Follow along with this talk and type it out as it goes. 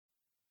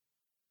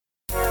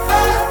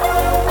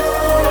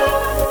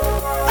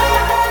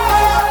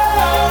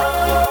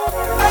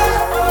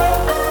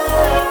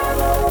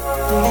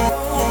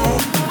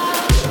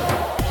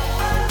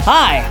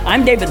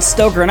I'm David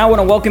Stoker, and I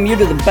want to welcome you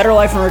to the Better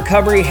Life and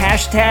Recovery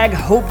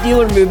 #Hope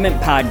Dealer Movement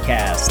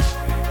podcast.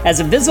 As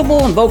a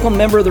visible and vocal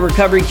member of the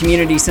recovery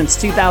community since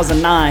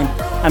 2009,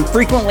 I'm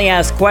frequently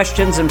asked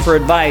questions and for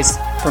advice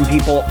from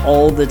people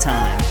all the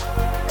time.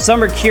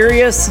 Some are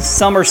curious,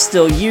 some are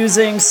still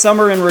using,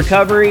 some are in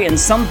recovery, and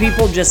some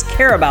people just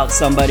care about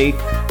somebody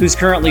who's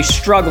currently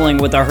struggling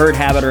with a hurt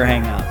habit or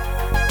hang-up.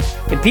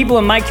 If people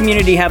in my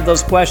community have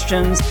those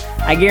questions,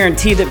 I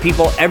guarantee that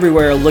people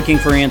everywhere are looking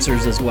for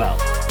answers as well.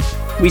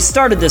 We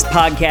started this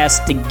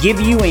podcast to give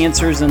you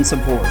answers and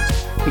support,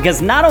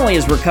 because not only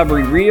is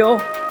recovery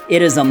real,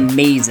 it is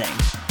amazing.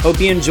 Hope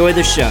you enjoy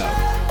the show.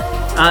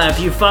 If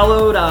you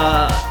followed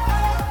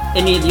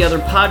any of the other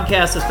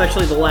podcasts,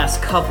 especially the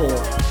last couple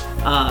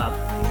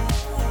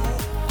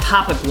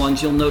topic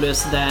ones, you'll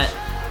notice that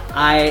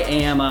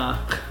I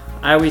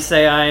always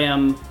say I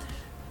am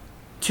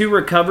to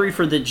recovery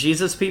for the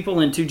Jesus people,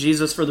 and to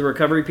Jesus for the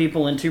recovery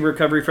people, and to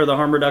recovery for the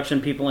harm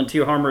reduction people, and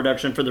to harm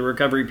reduction for the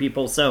recovery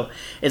people. So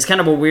it's kind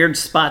of a weird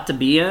spot to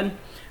be in,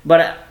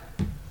 but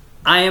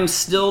I am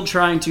still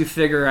trying to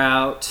figure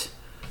out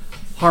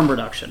harm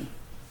reduction.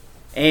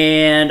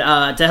 And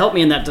to help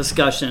me in that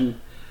discussion,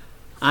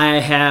 I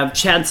have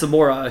Chad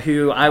Sabora,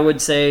 who I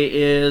would say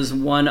is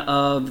one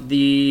of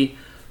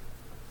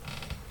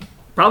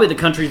probably the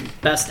country's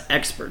best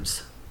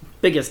experts,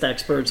 biggest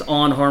experts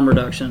on harm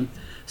reduction.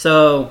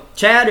 So,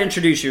 Chad,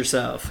 introduce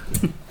yourself.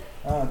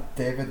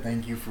 David,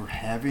 thank you for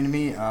having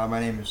me. My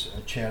name is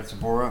Chad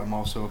Sabora. I'm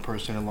also a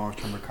person in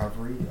long-term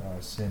recovery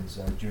since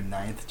June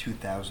 9th,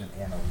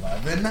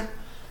 2011.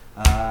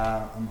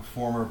 I'm a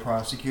former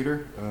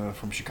prosecutor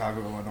from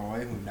Chicago,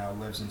 Illinois, who now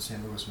lives in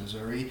St. Louis,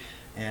 Missouri,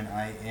 and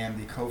I am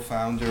the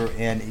co-founder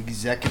and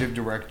executive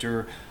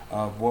director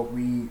of what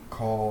we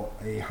call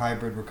a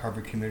hybrid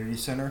recovery community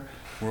center,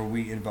 where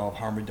we involve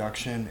harm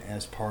reduction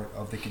as part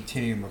of the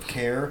continuum of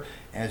care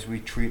as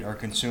we treat our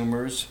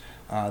consumers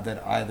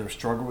that either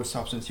struggle with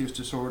substance use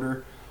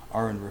disorder,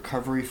 are in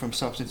recovery from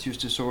substance use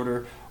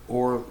disorder,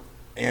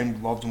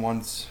 and loved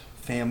ones,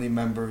 family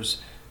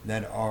members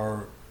that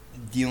are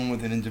dealing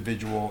with an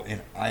individual in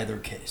either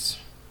case,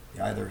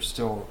 either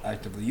still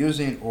actively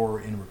using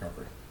or in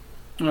recovery.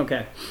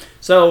 Okay.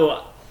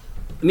 So,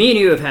 me and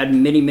you have had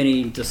many,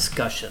 many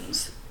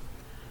discussions.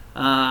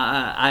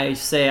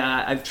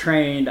 I've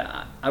trained,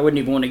 I wouldn't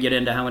even want to get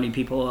into how many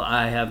people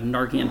I have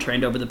Narcan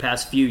trained over the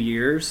past few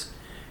years.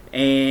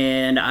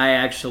 And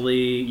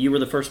you were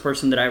the first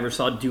person that I ever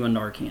saw do a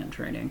Narcan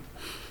training.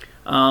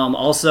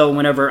 Also,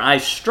 whenever I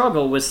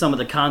struggle with some of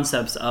the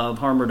concepts of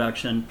harm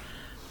reduction,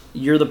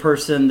 you're the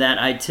person that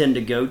I tend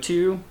to go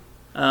to.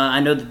 I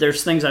know that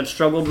there's things I've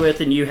struggled with,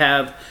 and you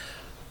have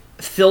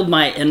filled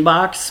my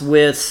inbox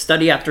with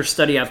study after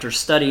study after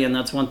study, and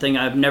that's one thing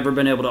I've never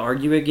been able to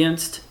argue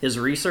against is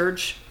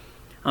research.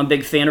 I'm a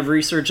big fan of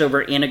research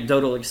over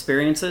anecdotal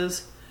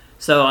experiences,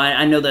 so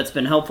I know that's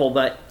been helpful,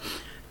 but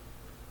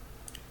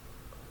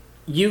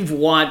you've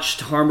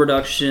watched harm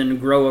reduction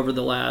grow over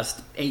the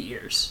last 8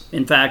 years.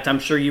 In fact, I'm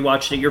sure you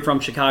watched it. You're from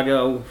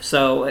Chicago,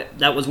 so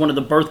that was one of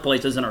the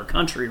birthplaces in our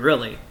country,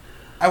 really.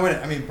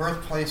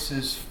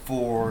 Birthplaces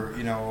for,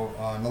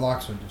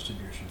 naloxone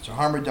distribution. So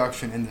harm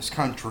reduction in this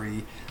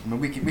country,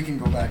 we can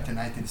go back to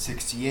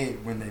 1968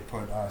 when they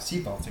put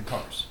seatbelts in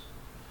cars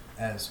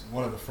as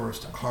one of the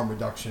first harm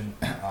reduction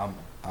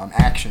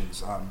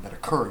actions that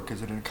occurred,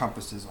 because it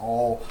encompasses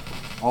all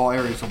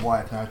areas of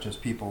life, not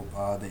just people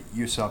that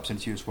use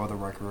substance use, whether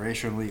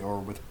recreationally or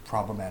with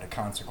problematic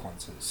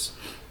consequences.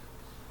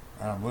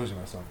 I'm losing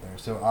myself there.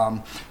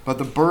 So, but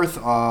the birth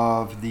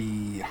of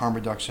the harm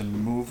reduction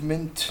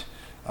movement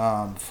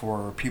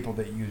for people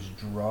that use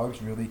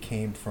drugs really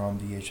came from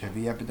the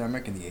HIV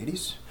epidemic in the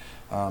 80s.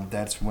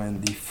 That's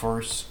when the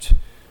first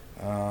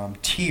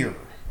tier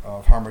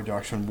of harm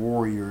reduction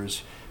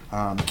warriors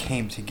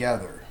came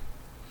together.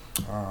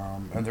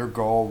 And their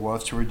goal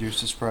was to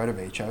reduce the spread of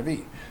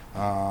HIV.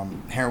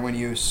 Heroin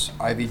use,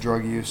 IV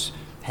drug use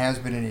has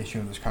been an issue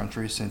in this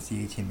country since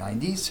the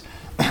 1890s.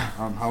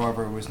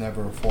 However, it was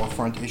never a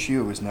forefront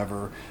issue. It was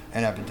never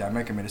an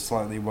epidemic. It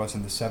slightly was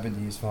in the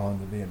 70s following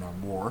the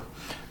Vietnam War.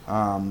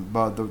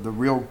 But the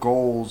real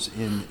goals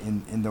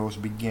in those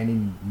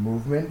beginning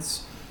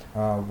movements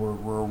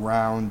were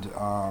around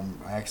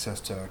access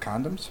to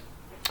condoms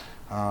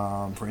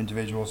for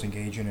individuals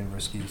engaging in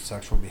risky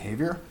sexual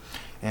behavior,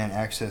 and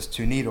access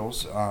to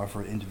needles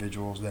for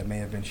individuals that may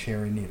have been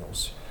sharing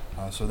needles.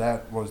 So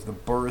that was the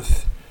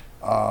birth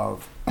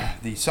of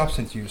the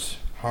substance use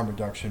harm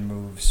reduction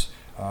moves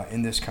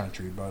in this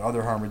country. But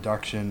other harm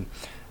reduction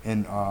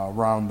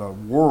around the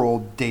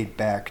world date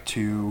back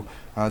to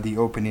the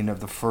opening of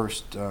the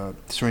first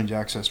syringe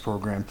access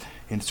program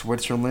in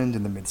Switzerland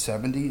in the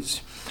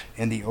mid-70s,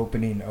 and the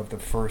opening of the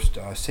first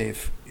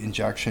safe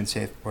injection,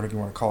 whatever you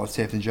want to call it,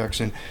 safe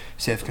injection,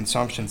 safe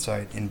consumption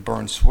site in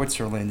Bern,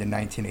 Switzerland in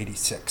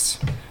 1986.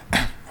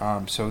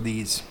 So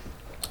these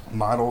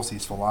models,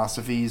 these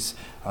philosophies,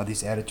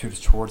 these attitudes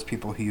towards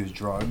people who use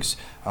drugs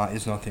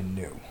is nothing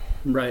new.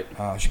 Right.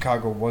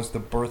 Chicago was the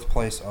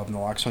birthplace of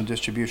naloxone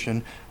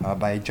distribution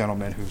by a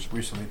gentleman who's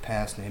recently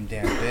passed named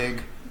Dan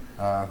Big.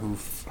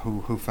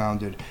 who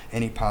founded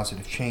Any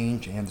Positive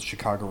Change and the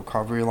Chicago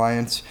Recovery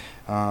Alliance,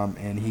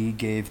 and he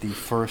gave the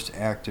first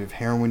active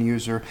heroin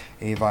user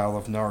a vial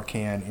of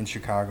Narcan in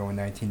Chicago in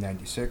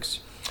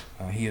 1996.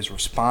 He is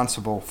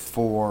responsible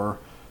for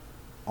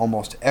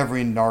almost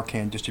every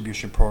Narcan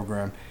distribution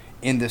program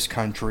in this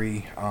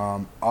country,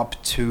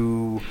 up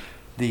to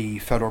the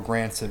federal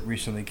grants that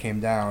recently came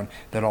down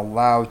that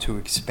allow to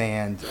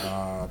expand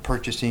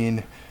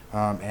purchasing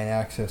and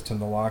access to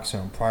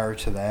naloxone. Prior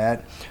to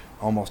that,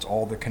 almost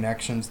all the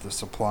connections, the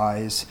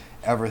supplies,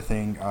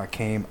 everything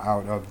came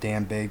out of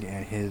Dan Big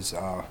and his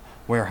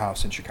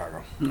warehouse in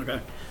Chicago.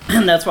 Okay.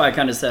 And that's why I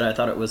kind of said I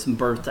thought it was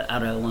birthed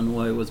out of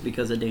Illinois, was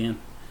because of Dan.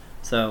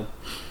 So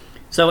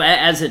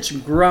as it's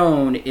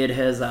grown, it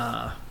has,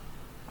 I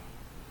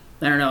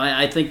don't know,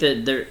 I think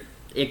that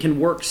it can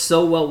work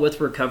so well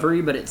with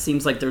recovery, but it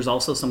seems like there's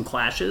also some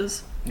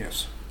clashes.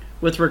 Yes.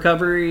 With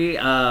recovery.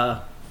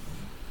 I've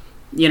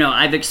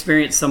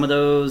experienced some of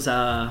those.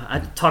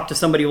 I talked to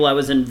somebody while I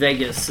was in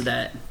Vegas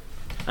that,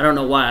 I don't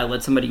know why I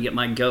let somebody get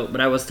my goat,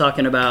 but I was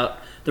talking about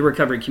the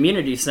Recovery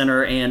Community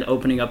Center and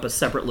opening up a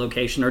separate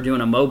location or doing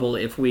a mobile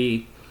if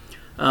we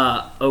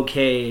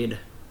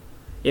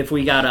if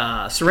we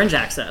got syringe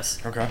access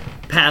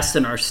passed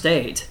in our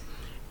state.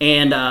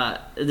 And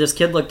this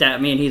kid looked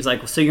at me and he's like,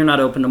 well, so you're not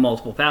open to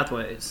multiple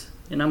pathways?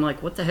 And I'm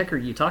like, what the heck are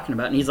you talking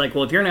about? And he's like,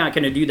 well, if you're not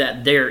going to do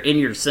that there in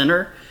your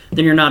center,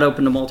 then you're not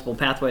open to multiple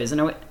pathways.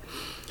 And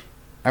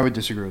I would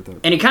disagree with that.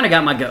 And he kind of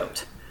got my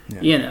goat,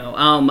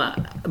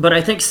 but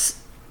I think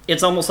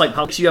it's almost like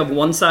politics. You have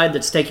one side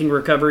that's taking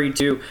recovery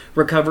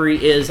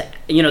is,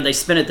 they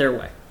spin it their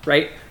way,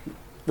 right?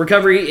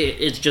 Recovery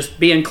is just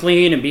being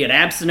clean and being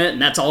abstinent,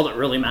 and that's all that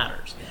really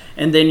matters.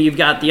 And then you've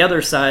got the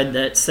other side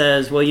that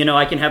says, well,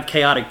 I can have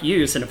chaotic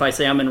use, and if I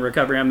say I'm in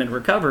recovery, I'm in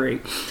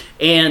recovery.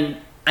 And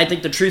I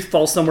think the truth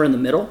falls somewhere in the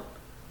middle.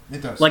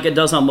 It does. Like it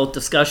does on both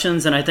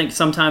discussions, and I think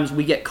sometimes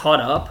we get caught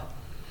up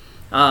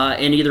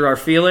in either our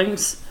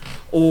feelings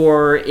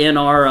or in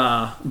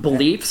our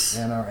beliefs.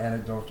 And our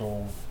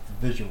anecdotal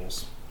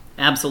visuals.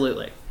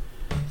 Absolutely.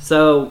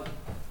 So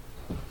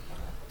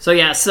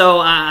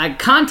I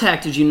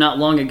contacted you not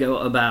long ago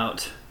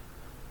about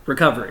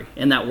recovery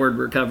and that word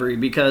recovery,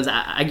 because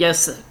I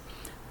guess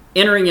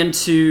entering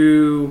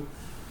into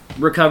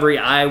recovery,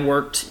 I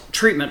worked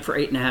treatment for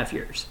 8.5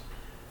 years.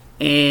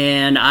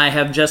 And I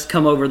have just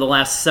come over the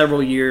last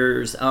several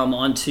years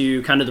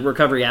onto kind of the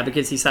recovery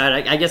advocacy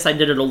side. I guess I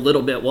did it a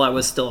little bit while I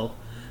was still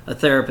a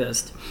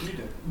therapist. You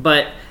did.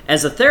 But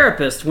as a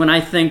therapist, when I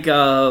think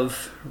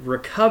of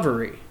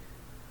recovery,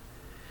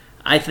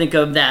 I think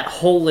of that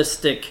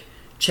holistic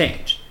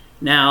change.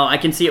 Now, I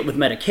can see it with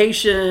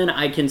medication.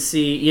 I can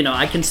see,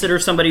 I consider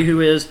somebody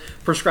who is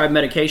prescribed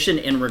medication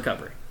in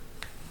recovery.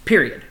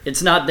 Period.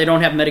 It's not, they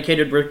don't have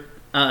medicated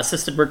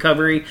assisted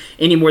recovery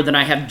any more than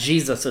I have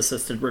Jesus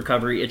assisted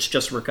recovery. It's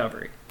just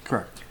recovery.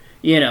 Correct.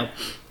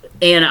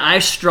 And I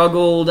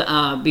struggled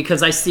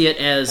because I see it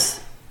as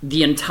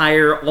the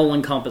entire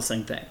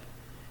all-encompassing thing.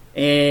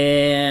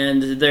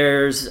 And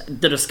there's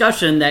the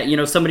discussion that,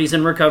 somebody's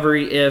in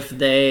recovery if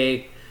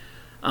they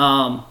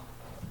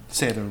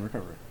say they're in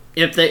recovery.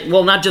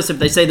 Not just if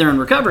they say they're in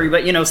recovery,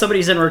 but,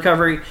 somebody's in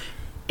recovery,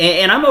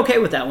 and I'm okay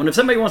with that one. If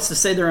somebody wants to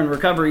say they're in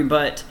recovery,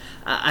 but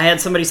I had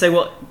somebody say,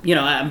 well,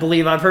 I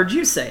believe I've heard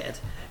you say it,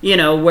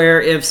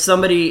 where if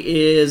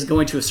somebody is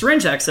going to a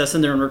syringe access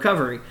and they're in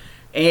recovery,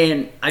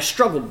 and I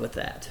struggled with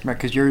that. Right,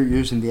 because you're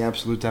using the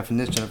absolute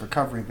definition of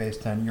recovery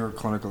based on your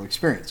clinical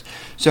experience.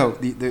 So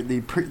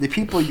the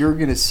people you're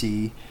going to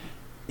see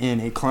in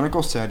a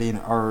clinical setting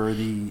are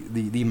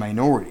the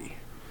minority.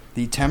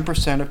 The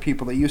 10% of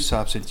people that use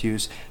substance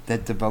use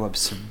that develop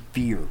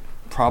severe,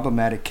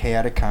 problematic,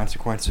 chaotic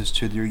consequences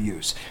to their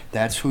use.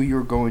 That's who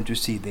you're going to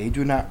see. They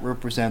do not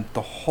represent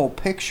the whole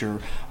picture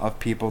of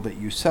people that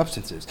use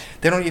substances.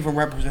 They don't even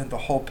represent the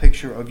whole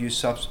picture of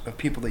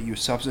people that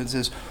use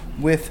substances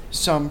with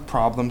some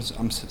problems,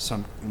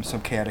 some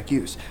chaotic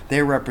use.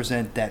 They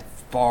represent that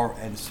far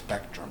end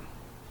spectrum.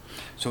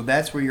 So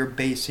that's where you're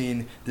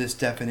basing this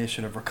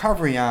definition of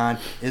recovery on,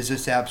 is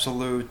this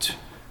absolute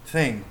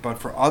thing. But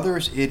for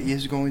others, it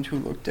is going to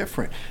look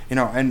different.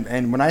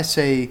 And when I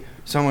say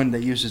someone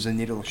that uses a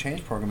needle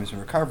exchange program is in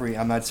recovery,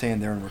 I'm not saying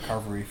they're in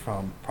recovery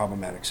from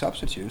problematic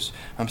substance use.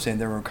 I'm saying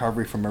they're in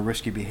recovery from a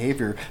risky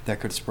behavior that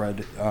could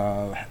spread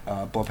blood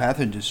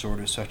pathogen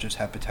disorders such as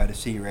hepatitis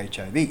C or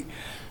HIV.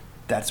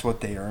 That's what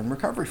they are in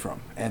recovery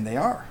from, and they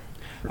are.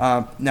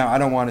 Now, I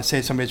don't want to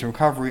say somebody's in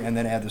recovery and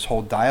then add this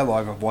whole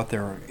dialogue of what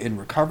they're in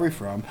recovery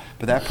from,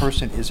 but that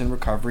person is in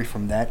recovery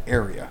from that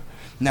area.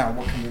 Now,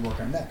 what can we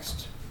work on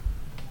next?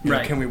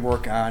 Right. Can we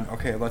work on,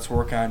 let's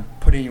work on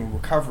putting you in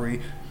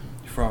recovery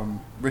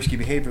from risky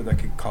behavior that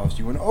could cause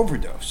you an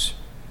overdose.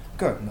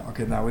 Good.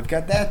 Okay, now we've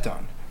got that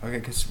done. Okay,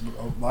 because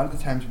a lot of the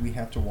times we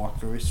have to walk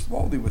very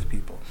slowly with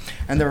people.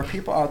 And there are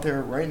people out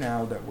there right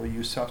now that will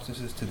use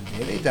substances to the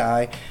day they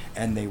die,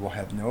 and they will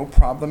have no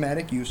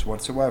problematic use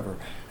whatsoever.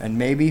 And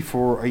maybe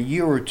for a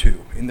year or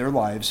two in their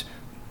lives,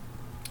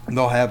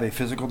 they'll have a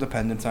physical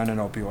dependence on an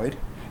opioid.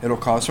 It'll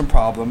cause some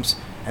problems,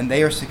 and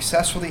they are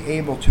successfully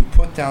able to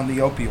put down the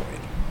opioid.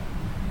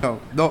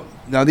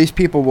 Now these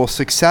people will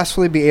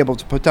successfully be able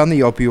to put down the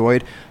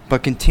opioid,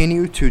 but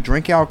continue to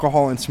drink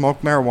alcohol and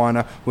smoke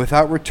marijuana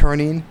without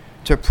returning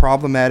to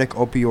problematic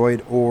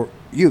opioid or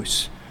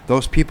use.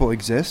 Those people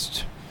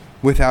exist,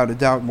 without a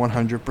doubt,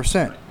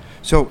 100%.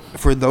 So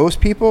for those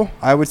people,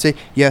 I would say,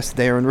 yes,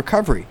 they are in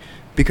recovery.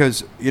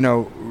 Because,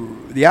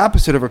 the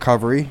opposite of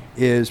recovery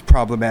is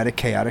problematic,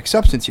 chaotic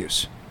substance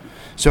use.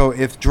 So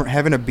if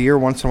having a beer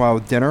once in a while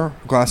with dinner,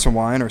 a glass of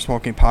wine, or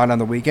smoking pot on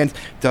the weekends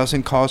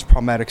doesn't cause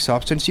problematic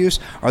substance use,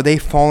 are they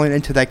falling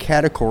into that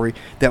category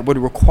that would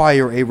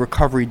require a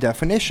recovery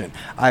definition?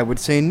 I would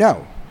say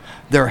no.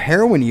 Their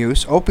heroin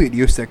use, opiate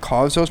use that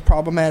cause those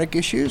problematic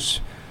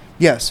issues,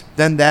 yes,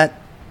 then that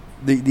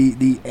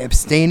the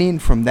abstaining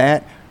from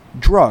that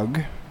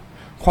drug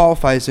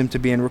qualifies him to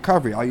be in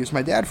recovery. I'll use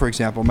my dad, for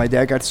example. My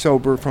dad got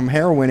sober from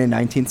heroin in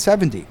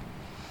 1970.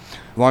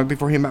 Long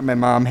before he met my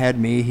mom, had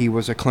me, he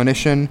was a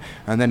clinician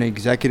and then an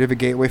executive at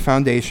Gateway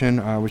Foundation,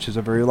 which is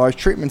a very large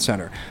treatment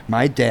center.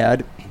 My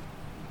dad,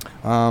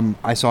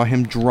 I saw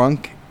him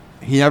drunk.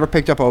 He never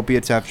picked up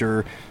opiates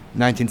after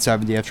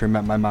 1970, after he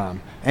met my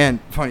mom. And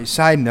funny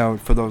side note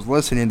for those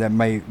listening that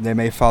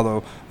may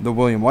follow the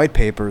William White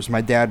papers,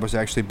 my dad was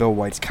actually Bill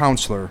White's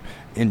counselor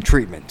in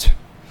treatment.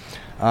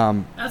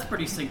 That's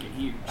pretty sinking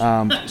huge.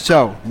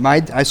 So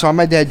I saw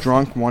my dad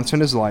drunk once in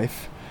his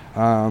life.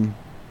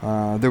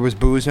 There was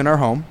booze in our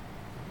home.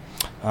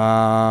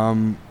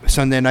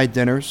 Sunday night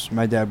dinners,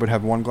 my dad would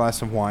have one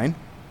glass of wine.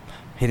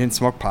 He didn't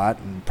smoke pot,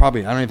 and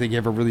probably, I don't even think he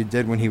ever really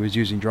did when he was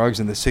using drugs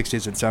in the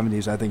 60s and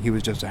 70s. I think he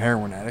was just a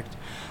heroin addict.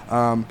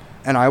 And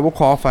I will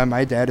qualify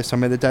my dad as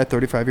somebody that died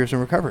 35 years in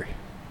recovery.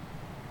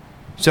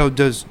 So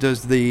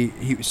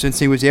since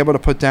he was able to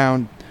put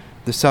down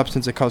the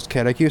substance that caused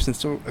chaotic use and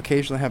still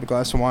occasionally have a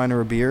glass of wine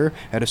or a beer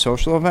at a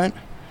social event,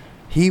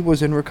 he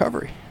was in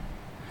recovery.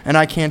 And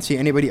I can't see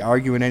anybody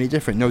arguing any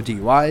different. No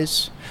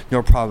DUIs,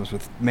 no problems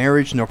with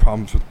marriage, no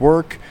problems with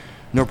work,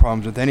 no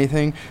problems with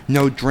anything,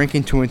 no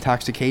drinking to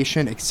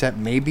intoxication except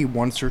maybe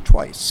once or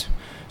twice.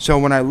 So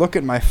when I look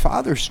at my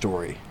father's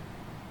story,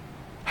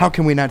 how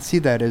can we not see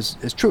that as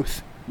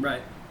truth?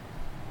 Right.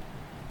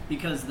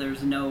 Because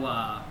there's no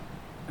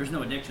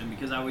addiction.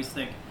 Because I always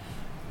think,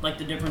 like,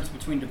 the difference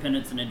between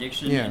dependence and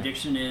addiction. Yeah.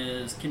 Addiction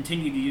is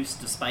continued use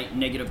despite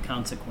negative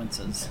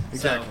consequences.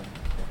 Exactly.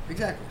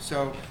 Exactly.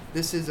 So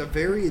this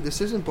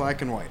isn't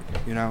black and white,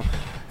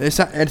 It's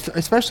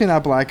especially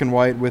not black and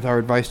white with our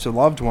advice to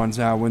loved ones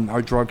now when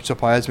our drug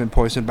supply has been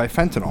poisoned by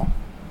fentanyl.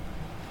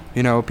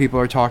 People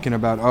are talking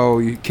about,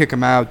 you kick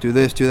them out, do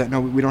this, do that. No,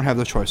 we don't have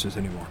those choices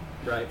anymore.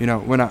 Right.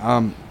 When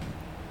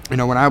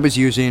I was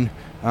using,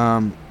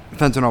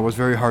 fentanyl was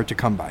very hard to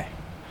come by.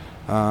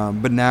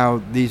 But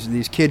now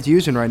these kids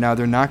using right now,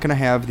 they're not going to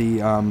have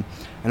the,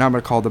 and I'm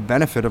going to call the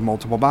benefit of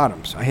multiple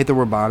bottoms. I hate the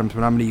word bottoms,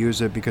 but I'm going to use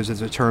it because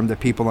it's a term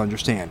that people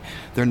understand.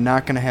 They're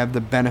not going to have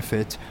the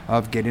benefit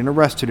of getting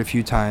arrested a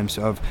few times,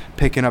 of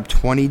picking up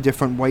 20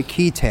 different white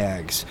key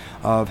tags,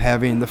 of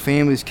having the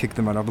families kick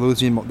them out, of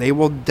losing. They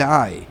will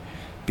die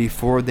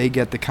before they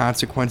get the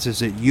consequences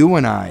that you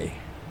and I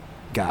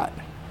got,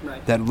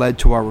 right, that led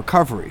to our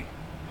recovery.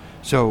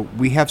 So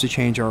we have to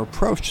change our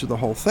approach to the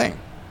whole thing.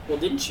 Well,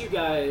 didn't you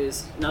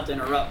guys, not to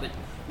interrupt, but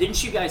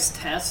didn't you guys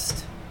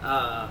test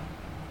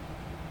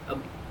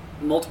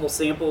multiple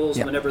samples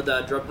whenever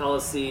the drug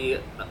policy,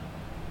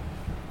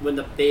 when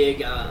the big...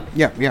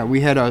 Yeah,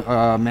 we had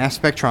a mass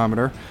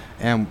spectrometer,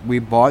 and we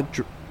bought...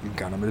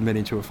 God, I'm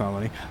admitting to a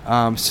felony.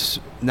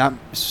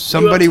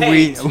 Somebody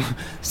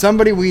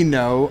we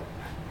know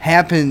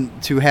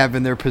happened to have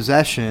in their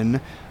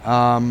possession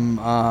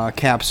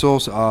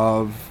capsules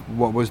of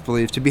what was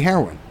believed to be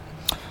heroin.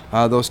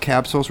 Those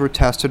capsules were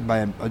tested by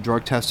a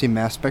drug testing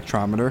mass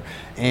spectrometer,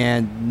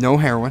 and no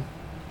heroin.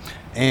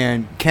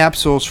 And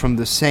capsules from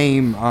the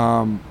same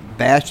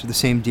batch, the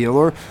same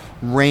dealer,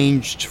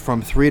 ranged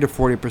from 3 to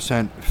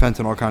 40%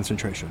 fentanyl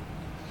concentration.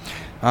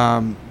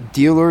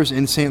 Dealers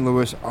in St.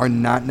 Louis are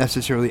not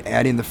necessarily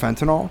adding the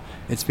fentanyl.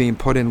 It's being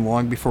put in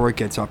long before it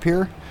gets up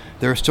here.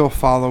 They're still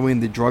following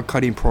the drug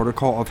cutting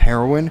protocol of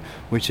heroin,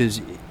 which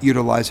is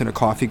utilizing a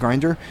coffee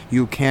grinder.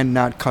 You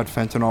cannot cut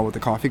fentanyl with a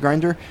coffee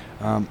grinder.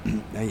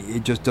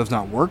 It just does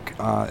not work.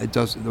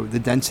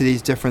 The density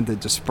is different, the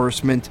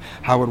disbursement,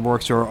 how it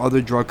works. There are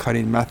other drug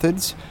cutting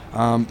methods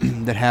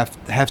that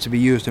have to be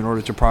used in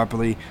order to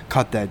properly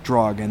cut that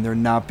drug, and they're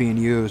not being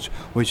used,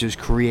 which is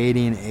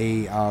creating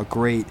a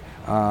great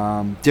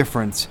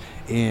difference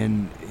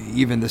in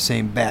even the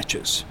same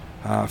batches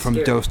from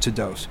Scary. Dose to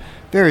dose.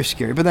 Very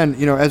scary. But then,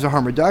 as a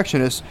harm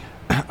reductionist,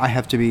 I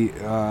have to be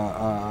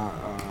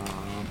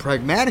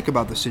pragmatic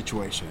about the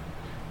situation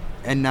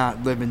and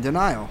not live in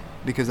denial,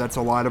 because that's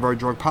a lot of our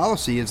drug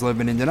policy is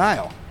living in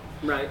denial.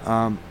 Right.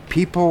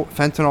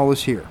 Fentanyl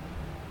is here.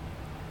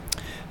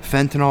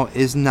 Fentanyl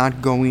is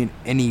not going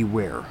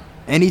anywhere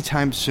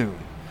anytime soon.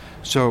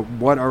 So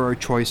what are our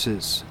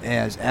choices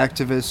as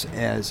activists,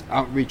 as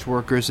outreach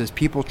workers, as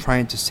people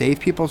trying to save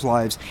people's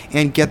lives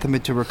and get them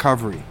into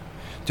recovery?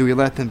 Do we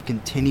let them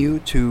continue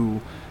to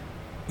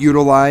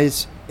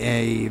utilize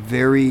a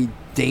very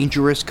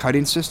dangerous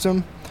cutting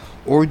system,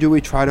 or do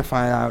we try to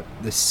find out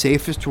the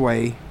safest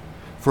way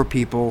for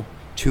people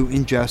to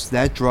ingest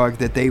that drug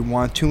that they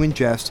want to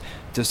ingest,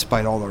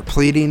 despite all our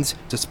pleadings,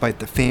 despite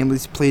the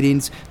family's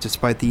pleadings,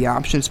 despite the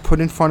options put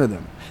in front of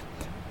them?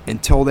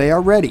 Until they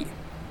are ready,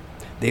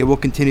 they will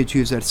continue to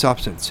use that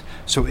substance.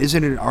 So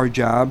isn't it our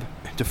job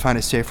to find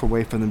a safer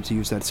way for them to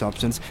use that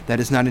substance that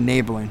is not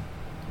enabling?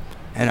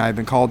 And I've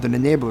been called an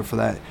enabler for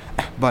that.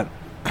 But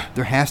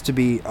there has to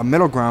be a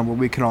middle ground where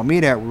we can all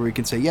meet at, where we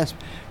can say, yes,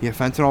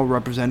 fentanyl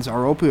represents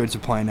our opioid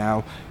supply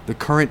now. The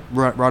current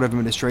route of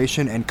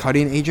administration and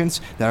cutting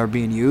agents that are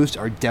being used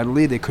are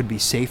deadly. They could be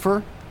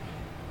safer.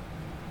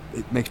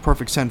 It makes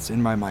perfect sense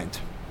in my mind.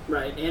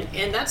 Right,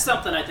 and that's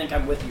something I think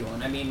I'm with you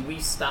on. I mean, we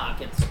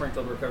stock at the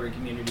Springfield Recovery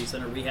Community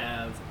Center. We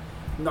have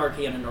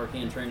Narcan and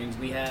Narcan trainings.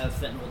 We have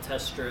fentanyl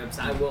test strips.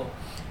 I will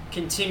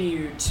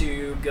continue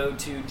to go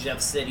to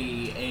Jeff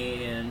City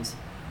and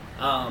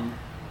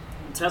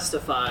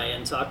testify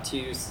and talk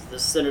to the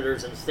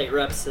senators and state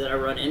reps that I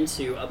run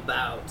into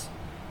about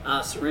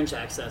syringe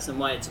access and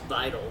why it's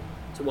vital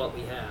to what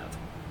we have.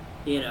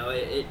 You know,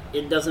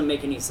 it doesn't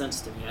make any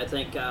sense to me. I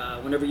think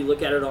whenever you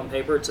look at it on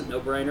paper, it's a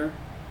no-brainer.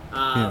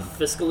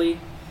 Fiscally,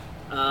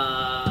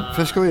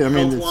 I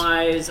mean,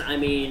 health-wise,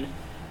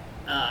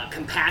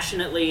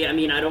 compassionately,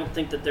 I don't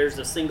think that there's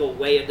a single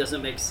way it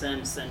doesn't make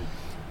sense. And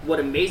what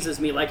amazes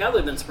me, like, I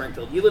live in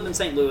Springfield, you live in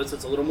St. Louis,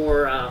 it's a little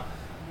more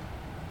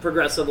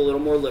progressive, a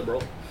little more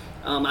liberal.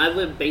 I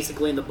live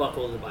basically in the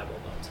buckle of the Bible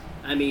Belt.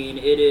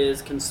 It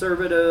is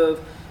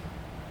conservative,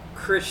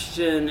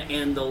 Christian,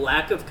 and the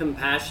lack of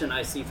compassion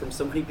I see from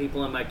so many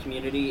people in my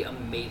community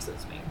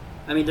amazes me.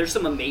 There's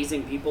some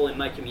amazing people in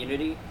my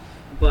community,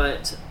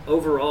 but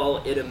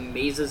overall it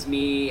amazes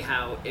me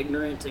how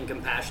ignorant and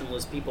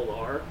compassionless people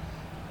are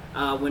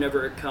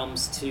whenever it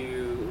comes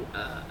to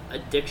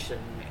addiction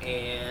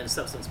and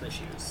substance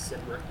misuse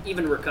and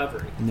even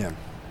recovery. Yeah.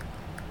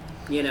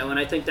 And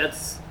I think that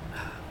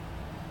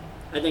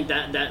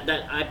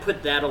I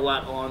put that a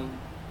lot on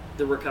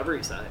the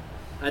recovery side.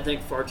 I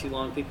think far too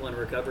long people in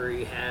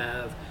recovery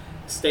have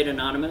stayed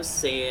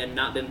anonymous and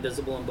not been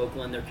visible and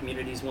vocal in their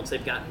communities once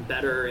they've gotten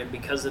better, and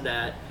because of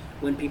that,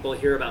 when people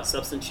hear about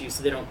substance use,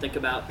 they don't think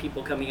about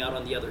people coming out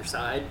on the other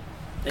side.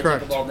 They Correct.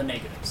 think of all the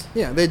negatives.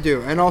 Yeah, they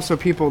do. And also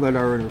people that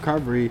are in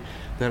recovery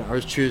that are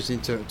choosing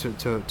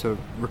to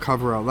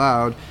recover out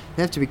loud,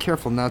 they have to be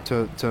careful not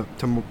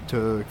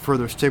to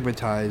further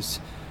stigmatize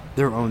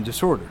their own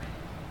disorder.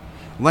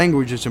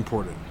 Language is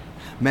important.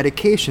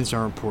 Medications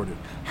are important.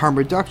 Harm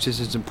reduction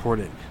is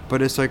important.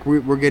 But it's like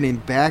we're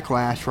getting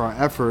backlash for our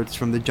efforts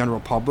from the general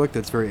public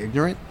that's very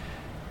ignorant.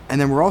 And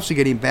then we're also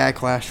getting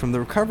backlash from the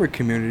recovery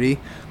community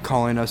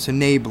calling us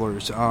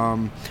enablers.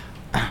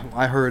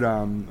 I heard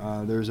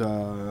there's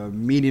a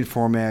meeting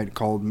format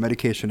called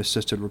Medication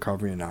Assisted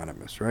Recovery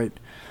Anonymous, right?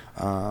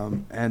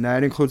 And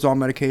that includes all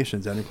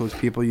medications. That includes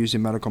people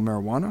using medical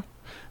marijuana.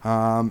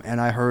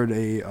 And I heard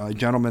a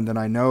gentleman that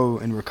I know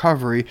in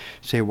recovery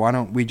say, why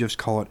don't we just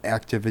call it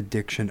Active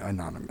Addiction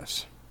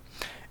Anonymous?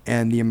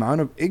 And the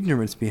amount of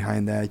ignorance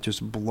behind that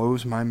just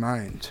blows my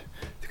mind,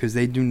 because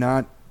they do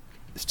not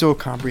still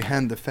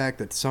comprehend the fact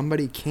that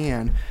somebody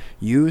can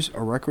use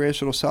a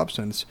recreational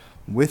substance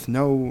with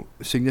no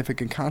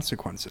significant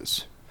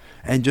consequences.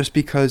 And just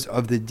because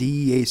of the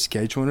DEA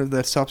scheduling of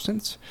that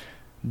substance,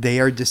 they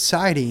are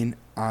deciding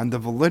on the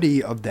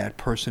validity of that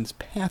person's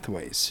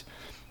pathways.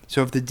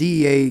 So if the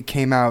DEA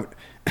came out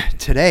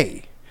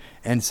today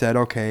and said,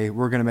 okay,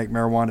 we're going to make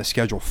marijuana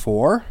Schedule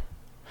 4,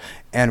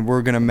 and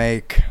we're going to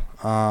make,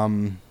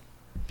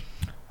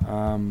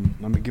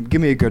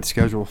 give me a good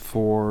Schedule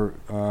 4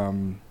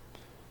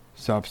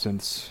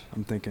 substance.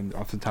 I'm thinking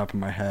off the top of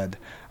my head.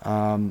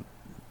 And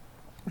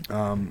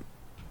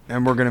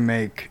we're going to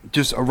make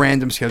just a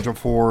random Schedule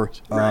 4,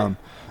 Right.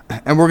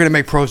 And we're going to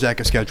make Prozac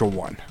a Schedule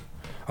 1.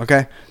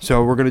 Okay,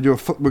 so we're going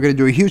to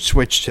do a huge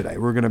switch today.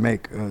 We're going to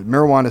make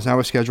marijuana is now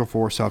a Schedule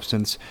 4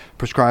 substance,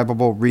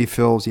 prescribable,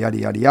 refills, yada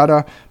yada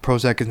yada.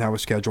 Prozac is now a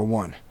Schedule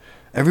 1.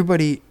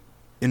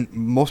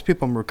 Most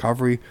people in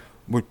recovery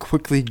would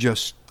quickly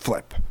just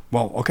flip.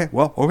 Well,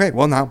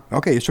 now,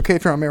 it's okay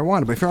if you're on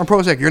marijuana, but if you're on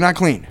Prozac, you're not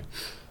clean.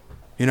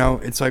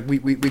 It's like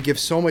we give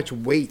so much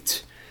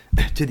weight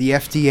to the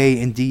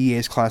FDA and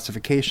DEA's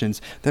classifications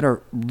that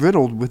are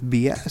riddled with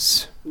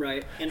BS.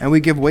 Right. And we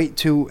give weight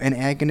to an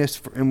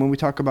agonist, and when we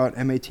talk about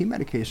MAT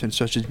medications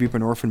such as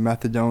buprenorphine,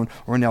 methadone,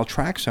 or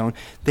naltrexone,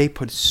 they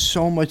put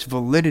so much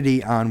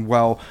validity on,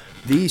 well,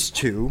 these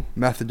two,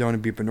 methadone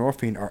and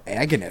buprenorphine, are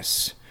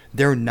agonists.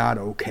 They're not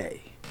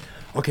okay.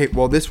 Okay,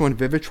 well, this one,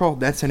 Vivitrol,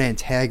 that's an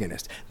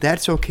antagonist.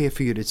 That's okay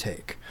for you to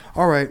take.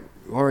 All right,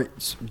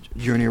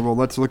 Junior, well,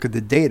 let's look at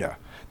the data.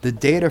 The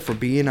data for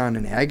being on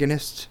an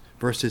agonist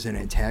versus an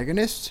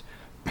antagonist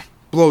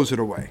blows it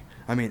away.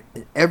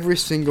 Every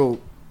single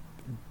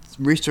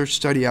research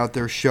study out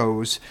there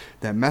shows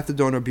that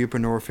methadone or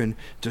buprenorphine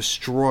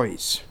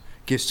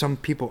gives some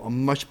people a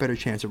much better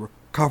chance of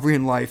recovery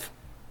in life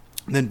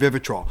than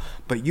Vivitrol.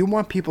 But you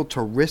want people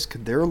to risk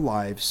their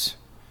lives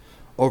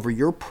over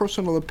your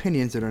personal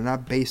opinions that are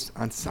not based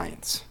on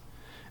science.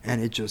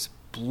 And it just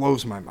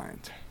blows my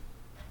mind.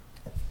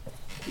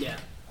 Yeah.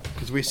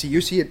 Because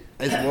you see it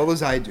as well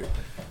as I do.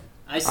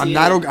 I'm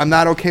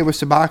not okay with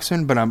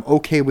Suboxone, but I'm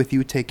okay with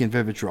you taking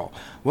Vivitrol.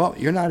 Well,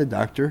 you're not a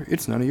doctor.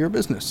 It's none of your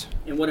business.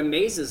 And what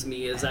amazes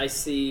me is I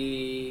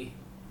see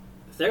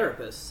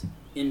therapists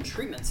in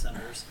treatment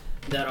centers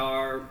that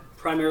are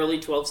primarily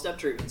 12-step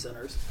treatment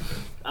centers,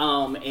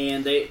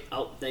 and they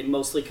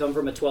mostly come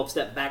from a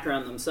 12-step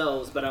background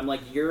themselves. But I'm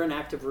like, you're in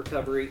active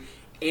recovery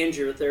and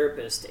you're a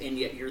therapist, and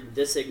yet you're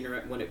this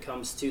ignorant when it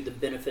comes to the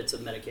benefits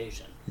of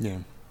medication. Yeah.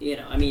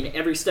 I mean,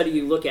 every study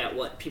you look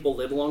at, people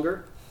live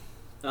longer.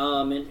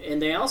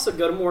 And they also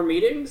go to more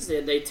meetings.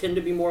 They tend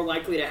to be more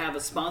likely to have a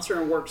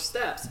sponsor and work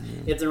steps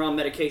if they're on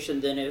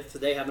medication than if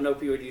they have an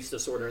opioid use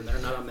disorder and they're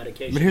not on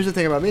medication. But here's the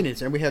thing about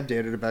meetings, and we have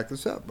data to back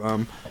this up.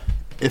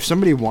 If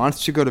somebody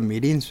wants to go to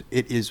meetings,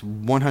 it is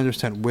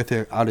 100%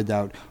 without a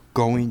doubt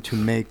going to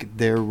make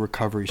their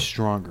recovery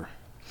stronger.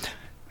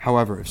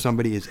 However, if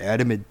somebody is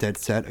adamant, dead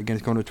set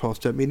against going to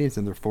 12-step meetings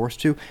and they're forced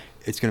to,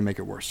 it's going to make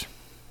it worse.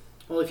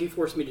 Well, if you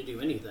force me to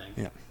do anything.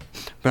 Yeah.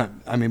 But,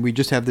 I mean, we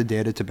just have the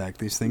data to back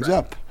these things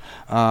up.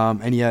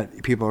 And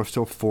yet people are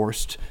still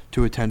forced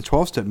to attend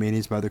 12-step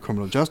meetings by the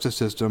criminal justice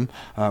system,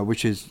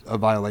 which is a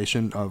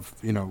violation of,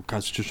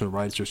 constitutional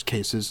rights. There's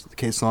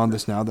case law on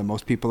this now that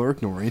most people are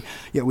ignoring.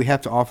 Yet we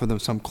have to offer them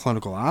some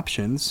clinical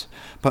options,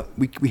 but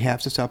we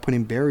have to stop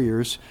putting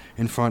barriers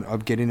in front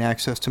of getting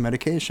access to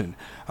medication.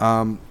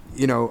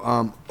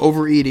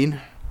 Overeating,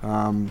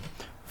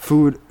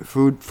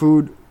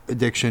 food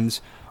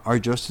addictions are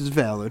just as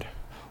valid,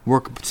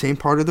 work same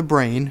part of the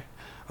brain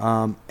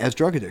as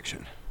drug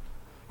addiction,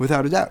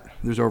 without a doubt.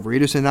 There's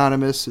Overeaters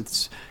Anonymous.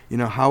 It's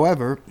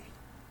however,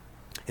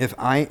 if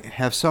I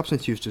have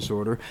substance use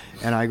disorder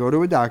and I go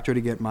to a doctor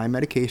to get my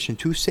medication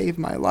to save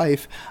my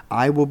life,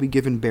 I will be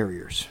given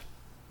barriers.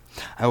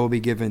 I will be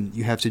given,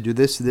 you have to do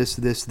this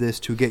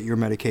to get your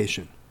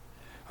medication.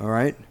 All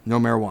right? No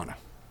marijuana,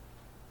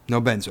 no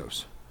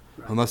benzos,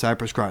 unless I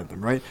prescribe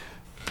them. Right?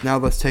 Now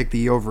let's take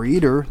the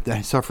overeater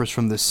that suffers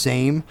from the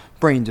same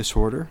brain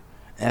disorder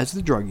as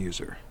the drug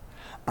user.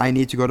 I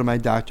need to go to my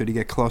doctor to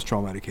get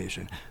cholesterol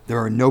medication. There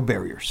are no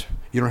barriers.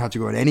 You don't have to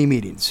go to any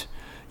meetings.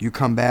 You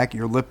come back,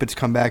 your lipids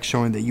come back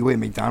showing that you ate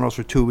McDonald's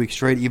for 2 weeks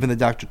straight. Even the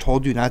doctor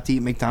told you not to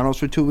eat McDonald's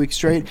for 2 weeks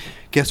straight.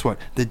 Guess what?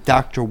 The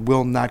doctor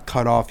will not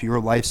cut off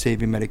your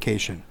life-saving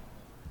medication.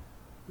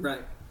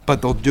 Right.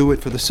 But they'll do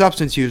it for the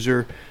substance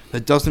user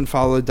that doesn't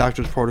follow the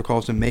doctor's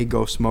protocols and may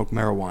go smoke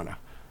marijuana.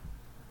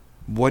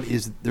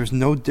 There's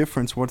no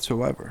difference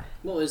whatsoever.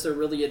 Well, is there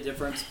really a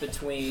difference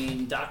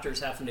between doctors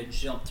having to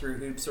jump through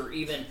hoops or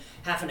even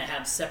having to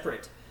have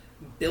separate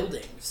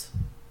buildings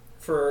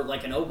for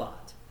like an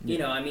OBOT?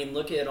 Yeah.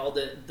 Look at all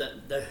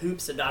the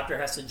hoops a doctor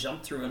has to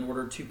jump through in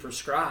order to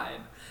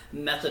prescribe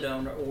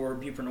methadone or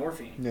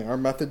buprenorphine. Yeah, our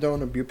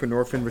methadone and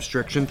buprenorphine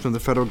restrictions from the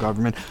federal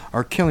government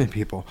are killing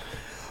people.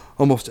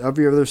 Almost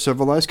every other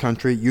civilized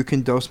country, you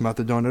can dose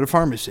methadone at a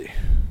pharmacy.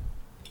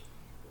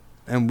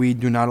 And we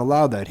do not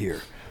allow that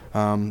here.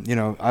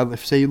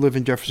 Say you live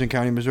in Jefferson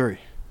County, Missouri,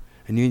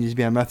 and you need to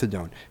be on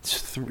methadone.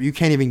 You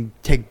can't even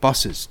take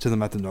buses to the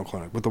methadone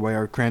clinic. With the way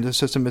our transit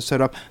system is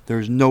set up,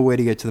 there's no way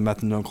to get to the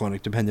methadone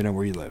clinic depending on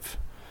where you live.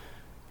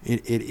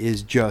 It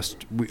is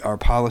just, our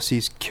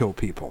policies kill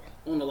people.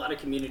 Well, in a lot of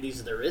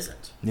communities, there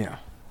isn't. Yeah.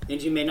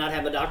 And you may not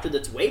have a doctor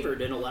that's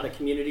waivered in a lot of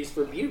communities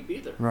for bupe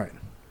either. Right.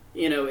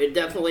 It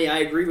definitely, I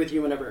agree with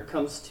you whenever it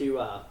comes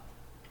to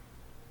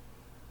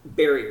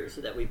barriers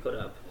that we put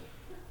up.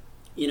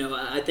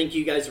 I think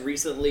you guys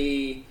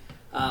recently,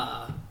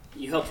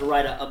 you helped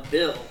write a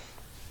bill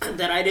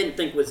that I didn't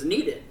think was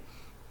needed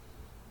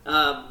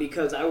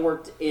because I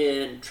worked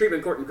in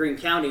treatment court in Greene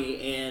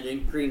County, and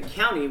in Greene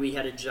County we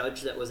had a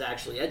judge that was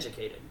actually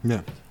educated.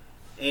 Yeah.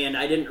 And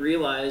I didn't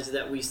realize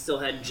that we still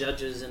had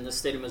judges in the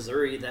state of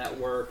Missouri that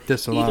were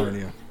disallowing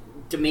you.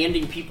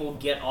 Demanding people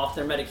get off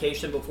their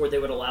medication before they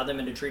would allow them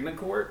into treatment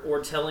court,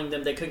 or telling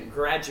them they couldn't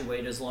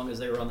graduate as long as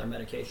they were on their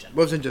medication. It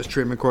wasn't just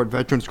treatment court,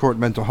 veterans court,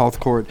 mental health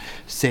court,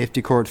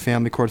 safety court,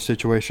 family court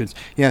situations.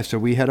 Yeah, so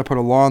we had to put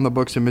a law on the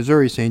books in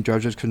Missouri saying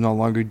judges could no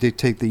longer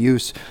dictate the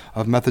use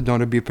of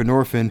methadone or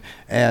buprenorphine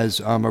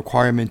as a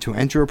requirement to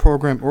enter a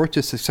program or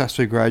to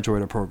successfully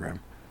graduate a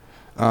program.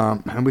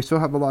 And we still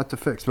have a lot to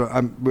fix, but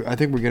I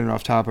think we're getting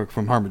off topic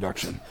from harm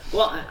reduction.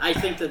 Well, I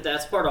think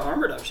that's part of harm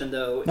reduction,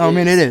 though. No,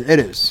 it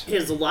is.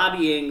 His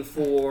lobbying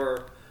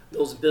for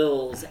those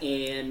bills,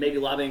 and maybe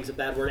lobbying is a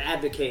bad word,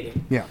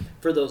 advocating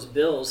for those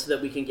bills so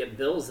that we can get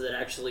bills that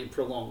actually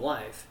prolong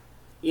life.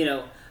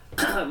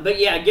 But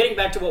yeah, getting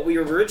back to what we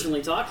were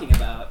originally talking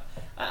about,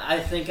 I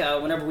think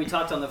whenever we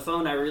talked on the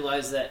phone, I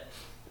realized that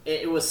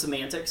it was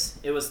semantics.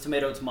 It was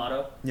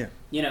tomato. Yeah.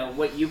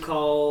 What you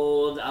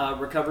called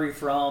recovery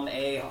from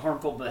a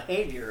harmful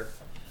behavior,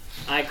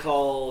 I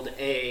called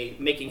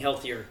making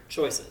healthier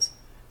choices.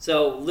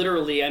 So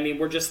literally,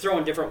 we're just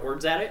throwing different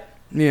words at it.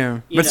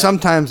 Yeah, but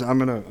sometimes I'm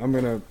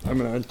gonna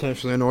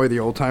intentionally annoy the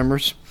old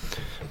timers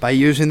by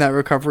using that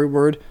recovery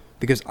word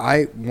because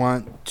I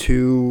want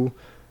to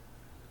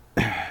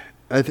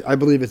I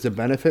believe it's a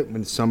benefit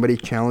when somebody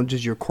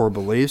challenges your core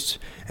beliefs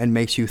and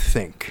makes you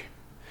think.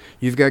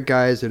 You've got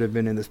guys that have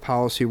been in this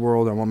policy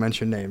world, I won't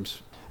mention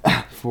names,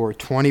 for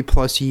 20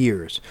 plus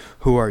years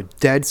who are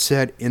dead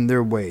set in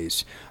their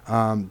ways.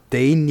 Some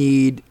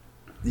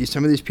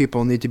of these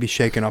people need to be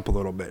shaken up a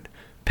little bit,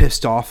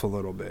 pissed off a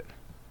little bit.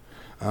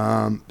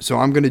 So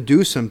I'm going to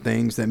do some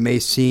things that may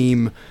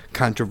seem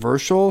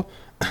controversial,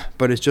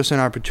 but it's just an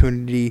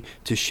opportunity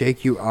to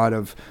shake you out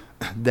of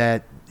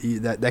that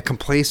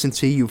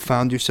complacency you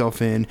found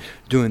yourself in,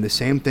 doing the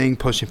same thing,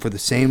 pushing for the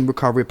same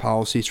recovery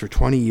policies for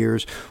 20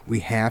 years.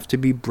 We have to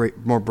be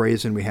more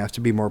brazen. We have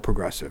to be more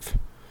progressive.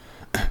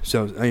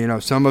 So,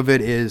 some of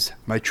it is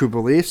my true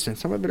beliefs, and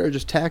some of it are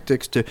just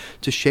tactics to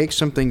shake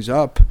some things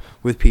up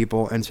with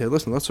people and say,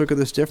 listen, let's look at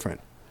this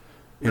different.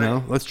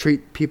 Let's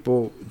treat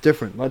people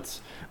different. Let's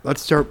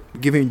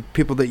start giving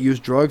people that use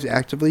drugs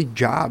actively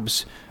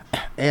jobs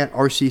at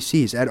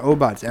RCCs, at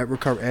OBOTs,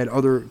 at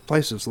other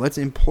places. Let's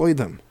employ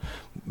them.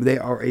 They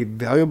are a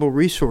valuable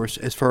resource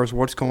as far as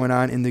what's going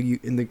on in the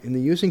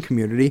using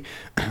community.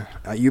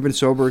 You've been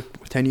sober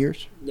 10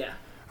 years? Yeah.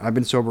 I've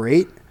been sober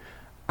 8.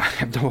 I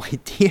have no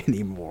idea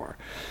anymore.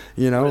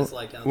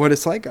 What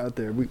it's like out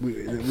there.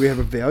 We have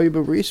a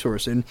valuable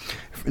resource, and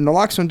in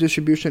naloxone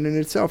distribution in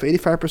itself,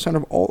 85%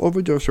 of all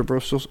overdose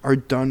reversals are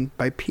done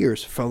by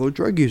peers, fellow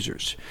drug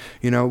users.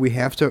 We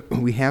have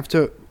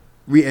to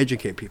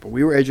re-educate people.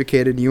 We were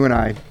educated, you and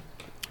I,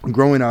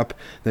 growing up,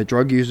 that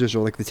drug users are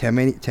like the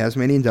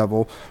Tasmanian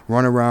devil,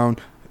 run around,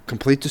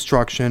 complete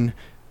destruction,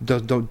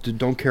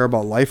 don't care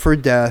about life or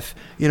death,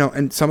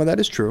 and some of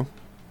that is true.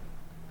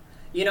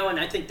 And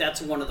I think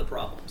that's one of the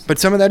problems. But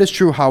some of that is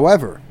true,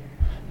 however,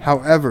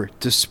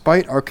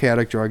 despite our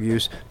chaotic drug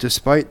use,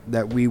 despite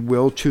that we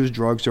will choose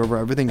drugs over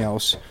everything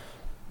else,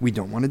 we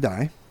don't want to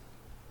die.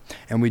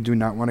 And we do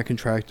not want to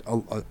contract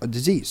a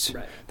disease.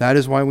 Right. That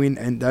is why we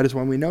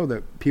know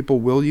that people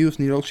will use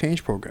needle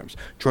exchange programs.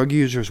 Drug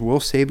users will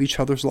save each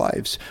other's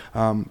lives.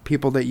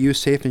 People that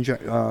use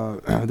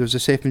there's a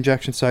safe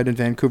injection site in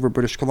Vancouver,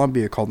 British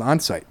Columbia called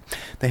Onsite.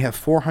 They have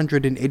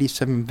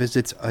 487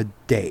 visits a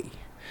day.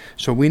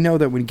 So we know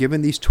that when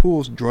given these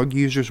tools, drug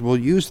users will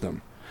use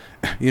them.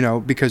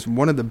 Because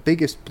one of the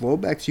biggest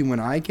blowbacks you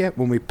and I get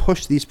when we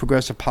push these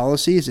progressive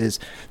policies is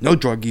no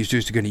drug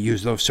users are going to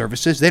use those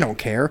services. They don't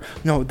care.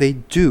 No, they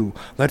do.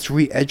 Let's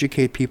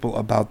re-educate people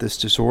about this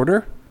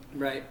disorder.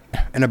 Right.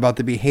 And about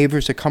the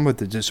behaviors that come with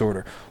the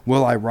disorder.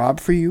 Will I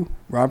rob from you?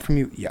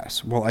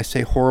 Yes. Will I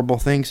say horrible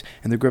things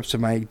in the grips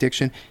of my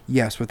addiction?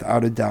 Yes,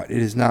 without a doubt. It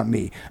is not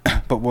me.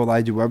 But will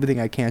I do everything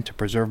I can to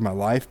preserve my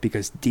life?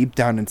 Because deep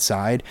down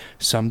inside,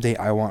 someday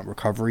I want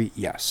recovery?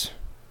 Yes.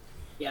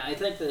 Yeah, I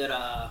think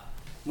that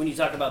when you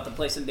talk about the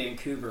place in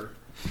Vancouver,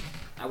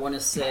 I want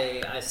to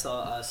say I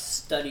saw a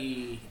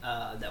study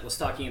that was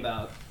talking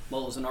about,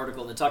 well, it was an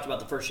article that talked about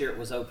the first year it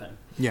was open.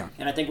 Yeah.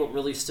 And I think what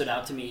really stood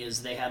out to me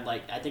is they had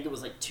I think it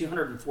was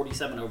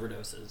 247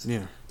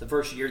 overdoses the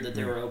first year that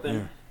they were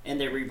open, and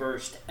they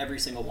reversed every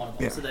single one of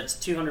them. Yeah. So that's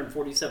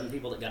 247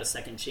 people that got a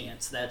second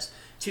chance. That's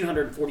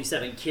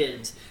 247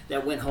 kids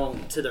that went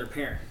home to their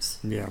parents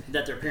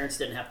that their parents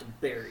didn't have to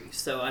bury.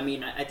 So,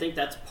 I think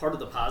that's part of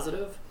the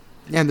positive.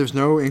 And there's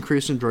no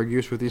increase in drug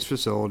use with these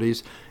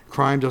facilities.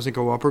 Crime doesn't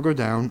go up or go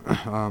down.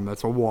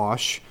 That's a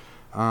wash.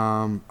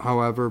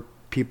 However,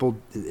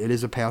 it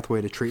is a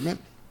pathway to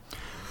treatment.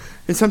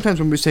 And sometimes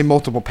when we say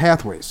multiple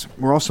pathways,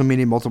 we're also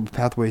meaning multiple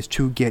pathways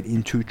to get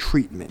into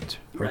treatment.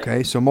 Okay?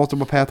 Right. So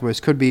multiple pathways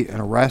could be an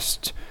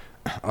arrest,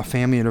 a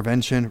family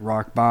intervention,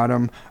 rock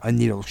bottom, a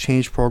needle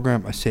exchange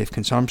program, a safe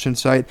consumption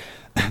site.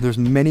 There's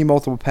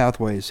multiple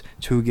pathways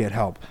to get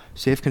help.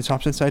 Safe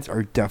consumption sites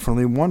are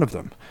definitely one of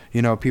them.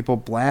 People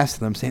blast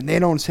them saying they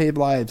don't save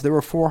lives. There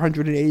were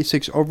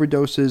 486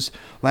 overdoses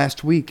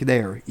last week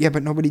there. Yeah,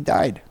 but nobody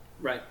died.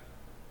 Right.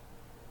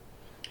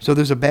 So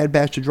there's a bad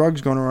batch of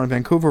drugs going around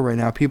Vancouver right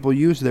now. People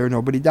use there.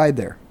 Nobody died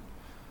there.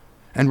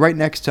 And right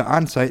next to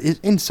Onsite is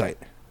Insight.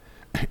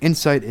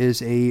 Insight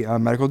is a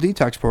medical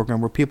detox program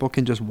where people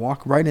can just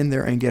walk right in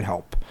there and get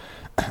help.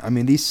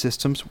 These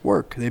systems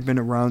work. They've been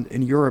around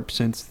in Europe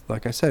since,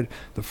 like I said,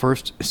 the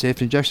first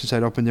safe injection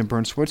site opened in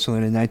Bern,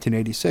 Switzerland in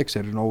 1986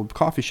 at an old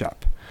coffee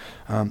shop.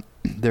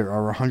 There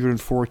are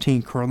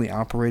 114 currently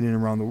operating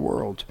around the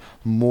world.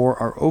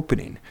 More are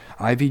opening.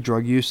 IV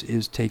drug use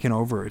is taken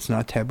over. It's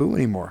not taboo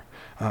anymore.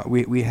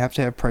 We have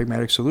to have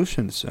pragmatic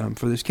solutions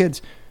for these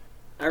kids.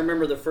 I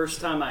remember the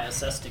first time I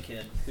assessed a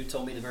kid who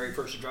told me the very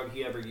first drug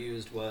he ever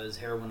used was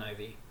heroin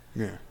IV.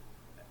 Yeah.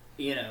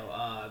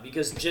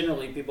 Because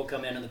generally people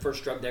come in and the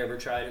first drug they ever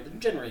tried,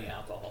 generally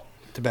alcohol.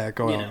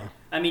 Tobacco.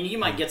 You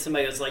might get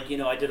somebody who's like,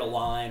 I did a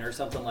line or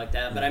something like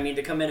that. But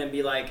to come in and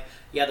be like,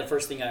 yeah, the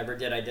first thing I ever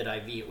did, I did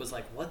IV. It was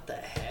like, what the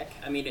heck?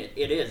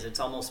 It is. It's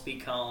almost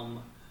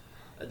become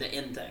the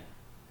end thing.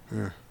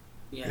 Yeah.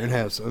 It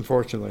has,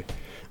 unfortunately.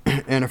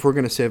 And if we're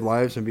going to save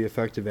lives and be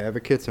effective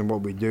advocates in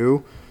what we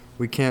do,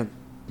 we can't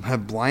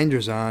have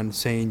blinders on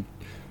saying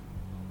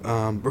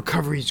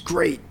recovery's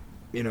great.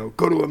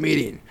 Go to a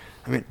meeting.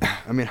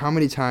 How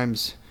many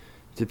times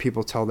did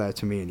people tell that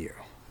to me and you?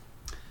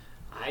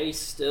 I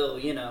still,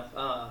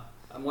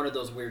 I'm one of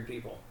those weird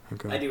people.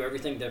 Okay. I do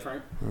everything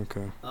different.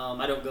 Okay.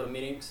 I don't go to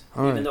meetings,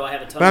 All even right. though I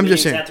have a ton But of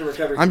meetings at the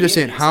recovery I'm just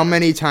saying, community how center.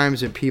 many times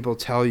did people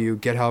tell you,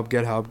 get help,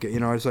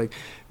 it's like,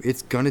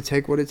 it's going to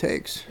take what it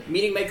takes.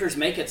 Meeting makers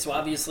make it, so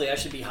obviously I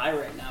should be high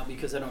right now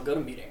because I don't go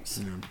to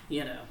meetings.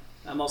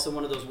 I'm also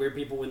one of those weird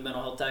people with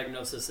mental health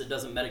diagnosis that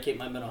doesn't medicate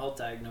my mental health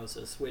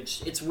diagnosis,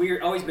 which it's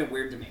weird, always been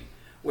weird to me.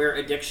 Where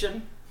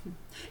addiction,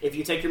 if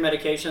you take your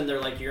medication, they're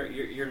like,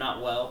 you're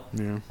not well.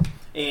 Yeah.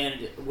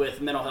 And with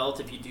mental health,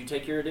 if you do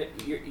take your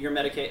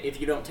if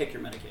you don't take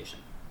your medication,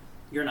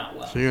 you're not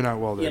well. So you're not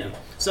well, David.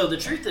 So the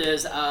truth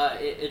is,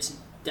 it's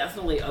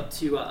definitely up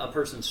to a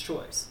person's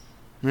choice.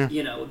 Yeah.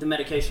 The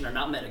medication or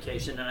not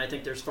medication, and I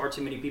think there's far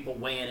too many people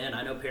weighing in.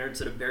 I know parents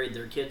that have buried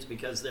their kids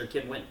because their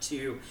kid went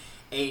to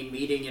a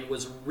meeting and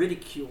was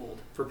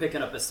ridiculed for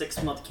picking up a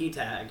 6-month key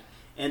tag,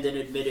 and then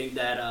admitting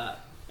that,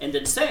 and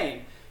then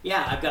saying,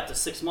 yeah, I've got the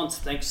 6 months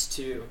thanks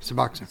to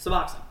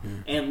Suboxone. Yeah.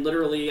 And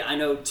literally, I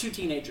know 2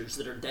 teenagers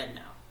that are dead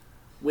now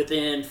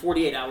within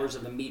 48 hours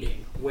of a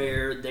meeting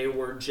where they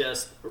were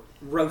just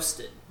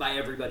roasted by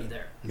everybody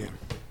there.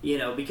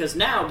 Yeah. Because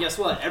now, guess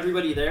what?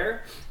 Everybody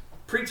there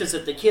preaches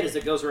at the kid as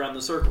it goes around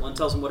the circle and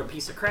tells him what a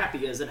piece of crap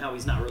he is and how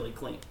he's not really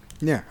clean.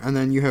 Yeah, and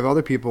then you have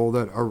other people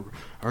that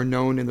are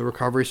known in the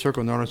recovery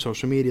circle, known on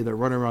social media, that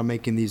run around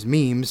making these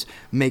memes,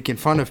 making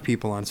fun of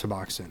people on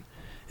Suboxone.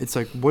 It's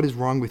like, what is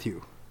wrong with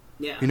you?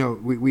 Yeah.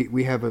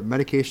 We have a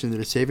medication that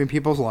is saving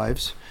people's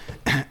lives,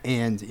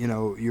 and,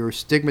 you're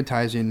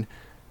stigmatizing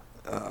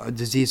a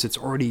disease that's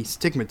already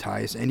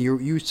stigmatized, and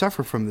you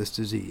suffer from this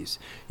disease.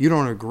 You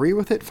don't agree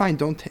with it? Fine,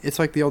 don't. It's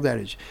like the old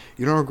adage.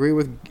 You don't agree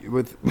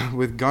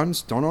with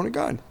guns? Don't own a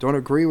gun. Don't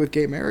agree with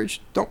gay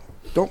marriage?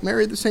 Don't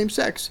marry the same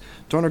sex.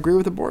 Don't agree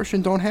with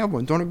abortion? Don't have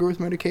one. Don't agree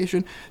with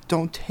medication?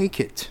 Don't take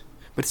it.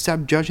 But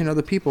stop judging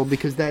other people,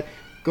 because that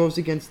goes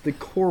against the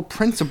core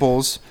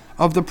principles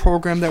of the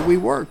program that we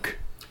work.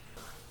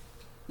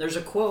 There's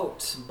a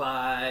quote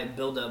by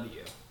Bill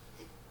W.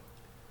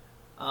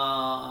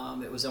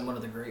 It was in one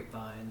of the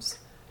grapevines.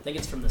 I think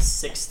it's from the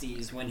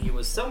 60s when he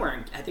was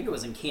somewhere, I think it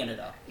was in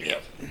Canada.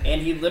 Yep.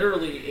 And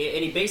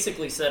he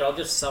basically said, I'll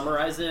just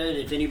summarize it.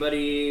 If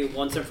anybody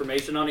wants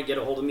information on it, get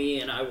a hold of me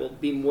and I will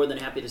be more than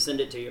happy to send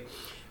it to you.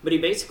 But he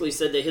basically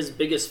said that his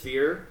biggest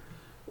fear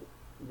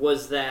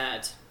was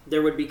that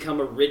there would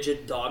become a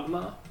rigid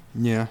dogma.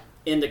 Yeah.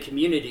 In the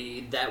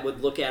community that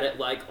would look at it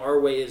like our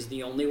way is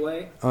the only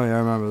way. Oh yeah, I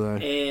remember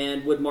that.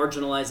 And would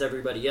marginalize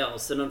everybody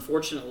else. And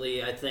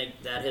unfortunately, I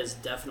think that has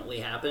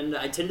definitely happened.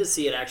 I tend to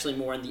see it actually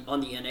more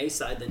on the NA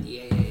side than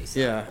the AA side.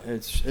 Yeah,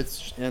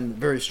 it's and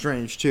very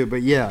strange too.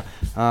 But yeah,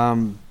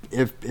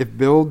 if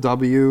Bill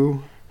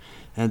W.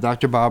 and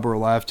Dr. Bob were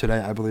alive today,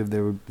 I believe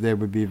they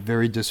would be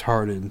very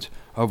disheartened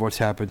of what's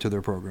happened to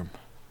their program.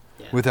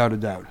 Yeah. Without a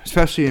doubt,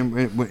 especially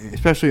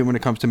when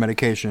it comes to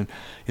medication,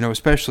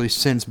 especially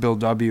since Bill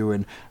W.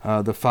 and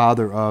the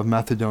father of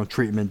methadone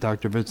treatment,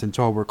 Dr. Vincent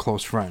Toll, were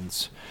close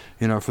friends.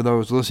 For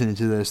those listening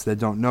to this that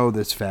don't know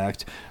this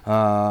fact,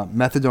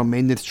 methadone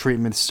maintenance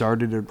treatment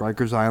started at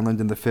Rikers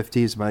Island in the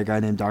 50s by a guy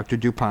named Dr.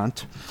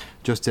 DuPont,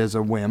 just as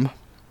a whim.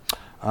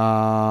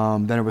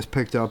 Then it was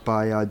picked up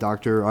by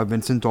Dr.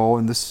 Vincent Dole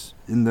in the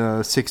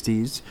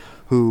 60s,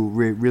 who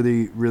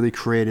really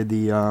created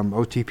the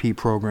OTP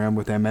program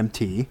with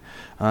MMT.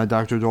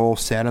 Dr. Dole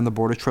sat on the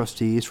board of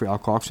trustees for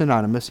Alcoholics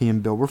Anonymous. He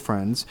and Bill were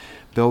friends.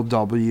 Bill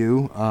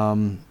W.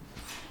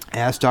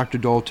 Asked Dr.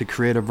 Dole to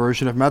create a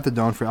version of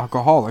methadone for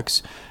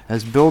alcoholics.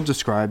 As Bill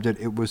described it,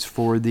 it was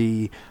for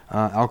the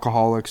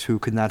alcoholics who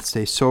could not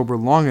stay sober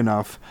long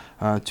enough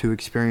to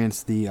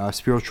experience the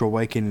spiritual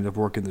awakening of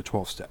working the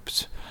 12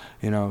 steps.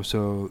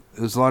 So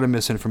there's a lot of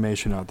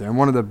misinformation out there. And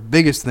one of the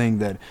biggest thing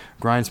that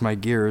grinds my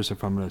gears,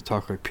 if I'm going to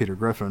talk like Peter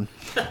Griffin.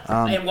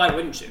 And why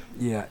wouldn't you?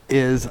 Yeah,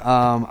 is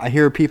I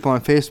hear people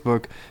on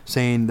Facebook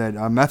saying that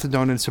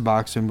methadone and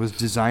Suboxone was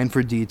designed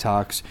for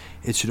detox.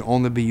 It should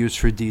only be used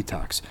for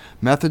detox.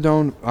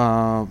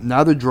 Methadone,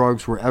 neither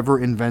drugs were ever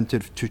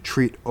invented to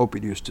treat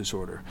opiate use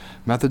disorder.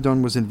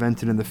 Methadone was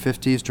invented in the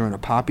 50s during a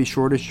poppy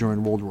shortage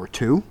during World War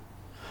II.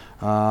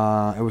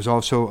 It was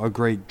also a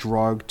great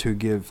drug to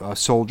give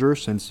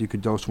soldiers, since you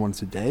could dose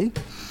once a day.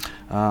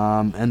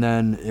 And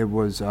then it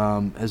was,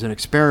 as an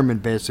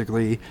experiment,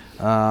 basically,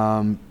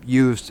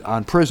 used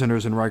on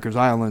prisoners in Rikers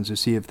Island to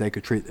see if they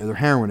could treat their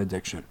heroin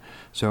addiction.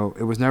 So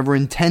it was never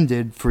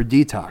intended for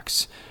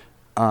detox.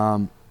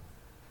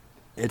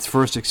 Its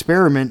first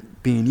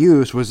experiment being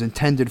used was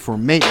intended for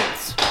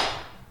maintenance.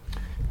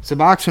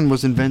 Suboxone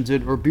was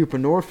invented, or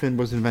buprenorphine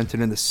was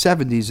invented in the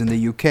 70s in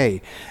the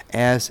UK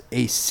as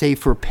a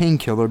safer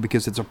painkiller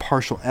because it's a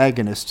partial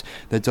agonist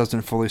that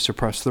doesn't fully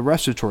suppress the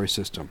respiratory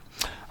system.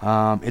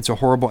 It's a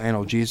horrible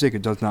analgesic.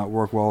 It does not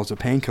work well as a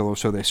painkiller,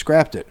 so they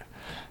scrapped it.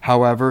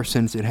 However,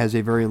 since it has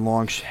a very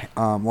long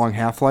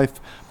half-life,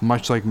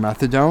 much like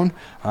methadone,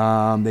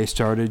 they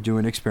started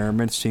doing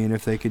experiments, seeing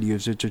if they could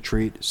use it to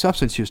treat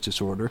substance use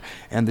disorder,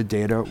 and the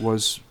data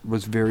was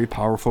very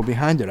powerful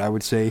behind it. I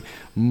would say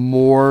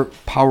more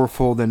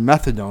powerful than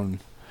methadone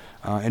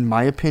In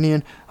my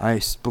opinion,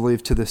 I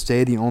believe to this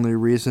day the only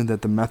reason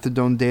that the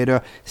methadone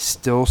data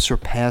still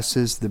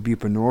surpasses the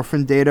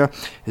buprenorphine data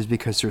is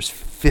because there's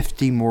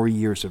 50 more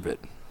years of it.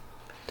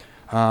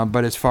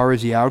 But as far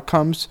as the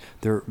outcomes,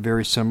 they're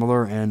very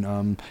similar,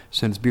 and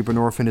since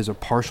buprenorphine is a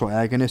partial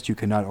agonist, you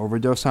cannot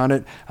overdose on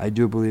it. I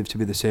do believe to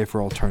be the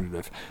safer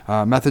alternative.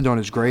 Methadone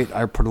is great.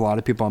 I put a lot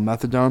of people on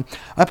methadone.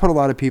 I put a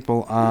lot of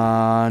people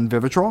on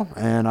Vivitrol,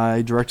 and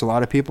I direct a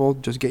lot of people,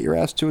 just get your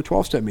ass to a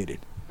 12-step meeting.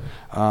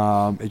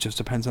 It just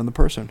depends on the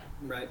person.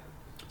 Right.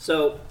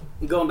 So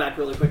going back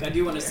really quick, I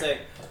do want to say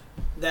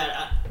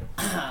that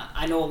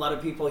I know a lot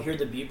of people hear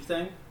the bupe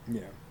thing.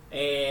 Yeah.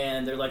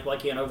 And they're like, well, I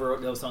can't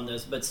overdose on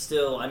this. But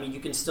still, I mean,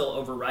 you can still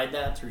override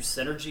that through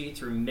synergy,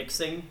 through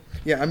mixing.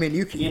 Yeah, I mean,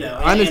 you can. You know,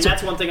 and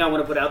that's one thing I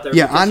want to put out there.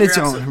 Yeah, on its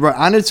own. Right,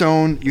 on its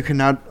own, you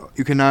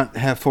cannot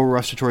have full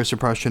respiratory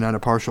suppression on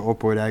a partial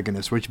opioid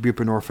agonist, which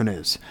buprenorphine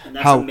is. And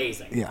that's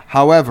amazing. Yeah.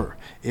 However,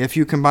 if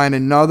you combine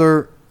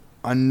another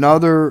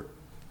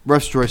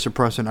respiratory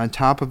suppressant on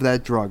top of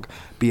that drug,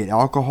 be it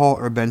alcohol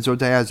or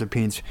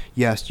benzodiazepines,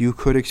 yes, you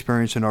could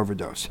experience an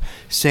overdose.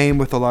 Same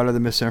with a lot of the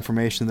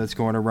misinformation that's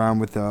going around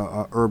with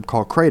a herb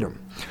called kratom.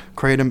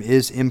 Kratom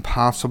is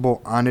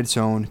impossible on its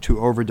own to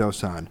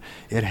overdose on.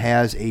 It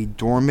has a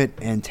dormant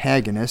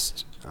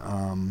antagonist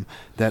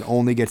that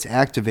only gets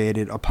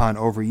activated upon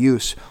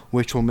overuse,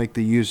 which will make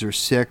the user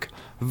sick,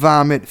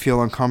 vomit,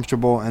 feel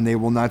uncomfortable, and they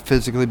will not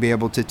physically be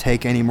able to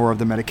take any more of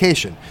the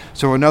medication.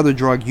 So another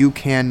drug you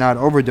cannot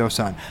overdose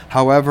on.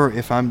 However,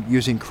 if I'm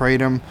using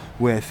kratom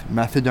with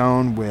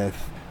methadone, with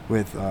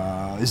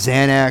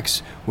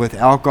Xanax, with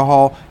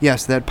alcohol,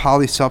 yes, that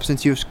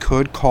polysubstance use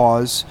could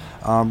cause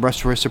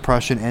respiratory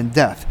suppression and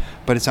death.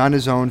 But it's on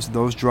its own,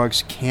 those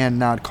drugs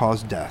cannot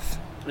cause death.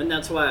 And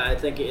that's why I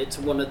think it's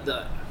one of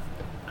the,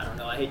 I don't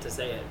know, I hate to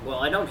say it. Well,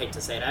 I don't hate to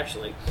say it,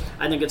 actually.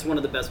 I think it's one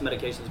of the best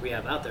medications we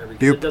have out there,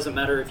 because it doesn't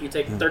matter if you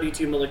take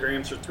 32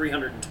 milligrams or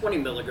 320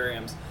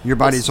 milligrams. Your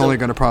body's only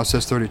going to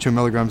process 32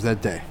 milligrams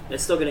that day.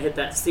 It's still going to hit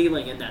that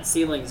ceiling, and that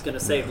ceiling is going to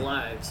save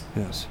lives.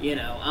 Yes. You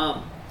know,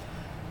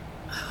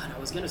 and I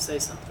was going to say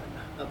something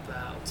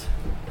about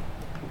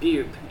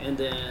bupe, and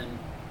then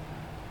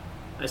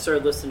I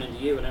started listening to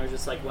you, and I was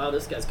just like, wow,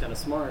 this guy's kind of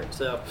smart.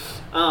 So,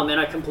 and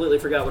I completely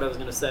forgot what I was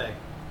going to say.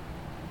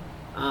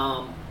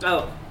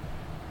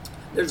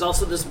 There's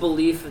also this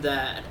belief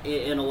that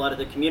in a lot of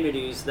the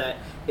communities that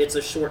it's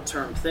a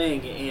short-term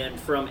thing, and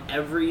from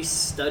every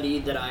study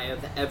that I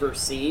have ever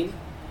seen,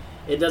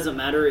 it doesn't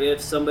matter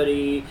if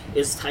somebody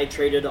is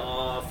titrated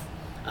off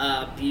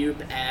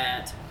bupe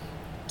at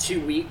 2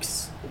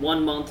 weeks,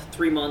 1 month,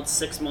 3 months,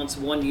 6 months,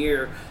 1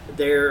 year,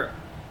 their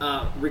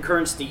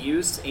recurrence to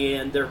use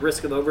and their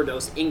risk of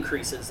overdose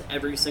increases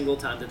every single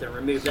time that they're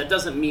removed. That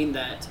doesn't mean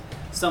that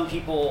some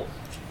people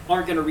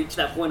aren't going to reach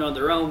that point on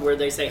their own where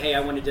they say, hey, I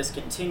want to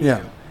discontinue.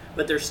 Yeah.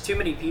 But there's too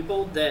many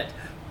people that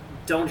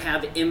don't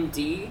have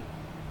MD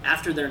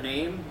after their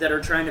name that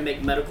are trying to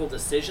make medical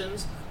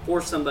decisions for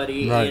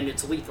somebody, right, and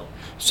it's lethal.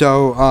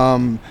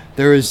 So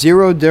there is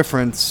zero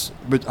difference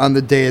on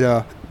the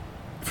data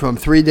from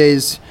 3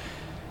 days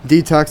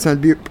detox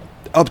on bupe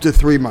up to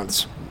 3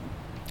 months.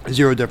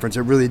 Zero difference.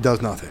 It really does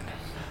nothing.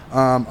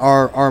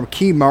 Our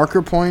key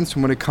marker points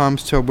when it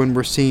comes to when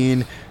we're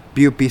seeing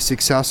bupe be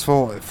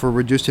successful for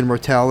reducing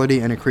mortality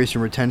and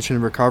increasing retention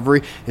and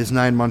recovery is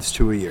 9 months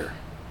to a year.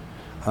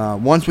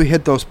 Once we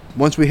hit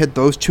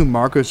those two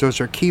markers,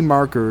 those are key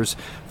markers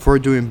for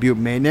doing bupe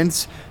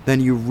maintenance, then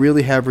you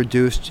really have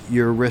reduced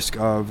your risk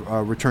of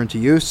return to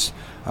use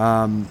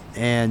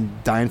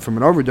and dying from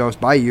an overdose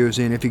by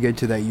using if you get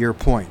to that year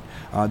point.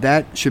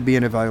 That should be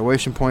an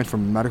evaluation point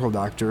from a medical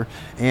doctor.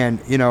 And,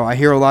 you know, I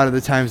hear a lot of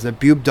the times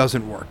that bupe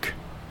doesn't work.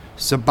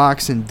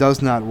 Suboxone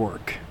does not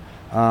work.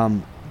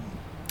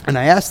 And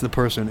I asked the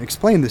person,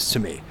 explain this to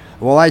me.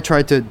 Well, I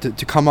tried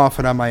to come off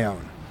it on my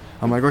own.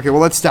 I'm like, okay,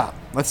 well, let's stop.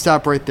 Let's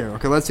stop right there.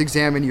 Okay, let's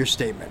examine your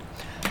statement.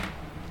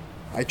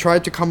 I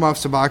tried to come off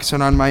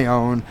Suboxone on my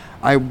own.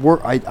 I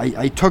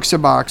took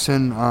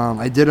Suboxone.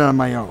 I did it on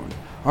my own.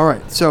 All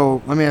right,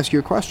 so let me ask you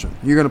a question.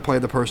 You're going to play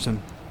the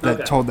person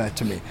that told that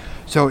to me.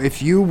 So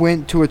if you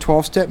went to a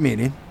 12-step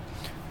meeting,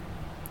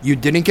 you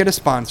didn't get a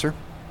sponsor,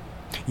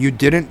 you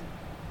didn't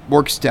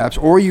work steps,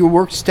 or you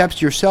worked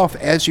steps yourself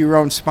as your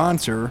own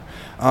sponsor,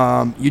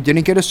 you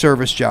didn't get a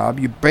service job,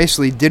 you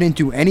basically didn't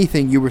do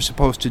anything you were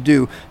supposed to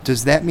do,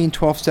 does that mean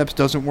 12 steps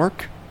doesn't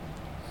work?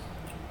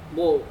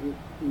 Well,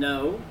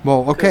 no.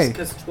 Well, okay.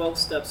 Because 12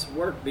 steps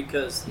work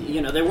because,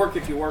 you know, they work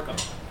if you work them.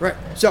 Right.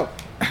 So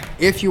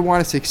if you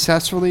want to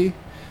successfully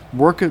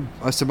work a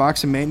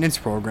Suboxone maintenance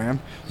program,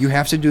 you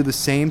have to do the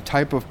same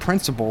type of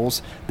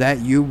principles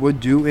that you would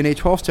do in a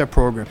 12-step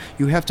program.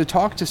 You have to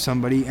talk to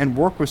somebody and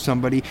work with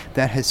somebody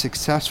that has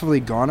successfully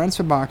gone on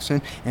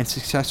Suboxone and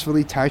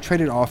successfully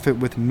titrated off it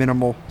with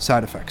minimal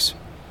side effects.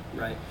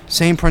 Right.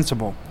 Same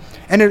principle.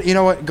 And you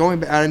know what? Going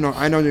back, I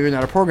know you're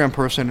not a program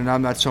person, and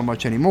I'm not so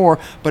much anymore.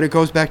 But it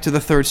goes back to the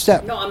third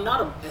step. No, I'm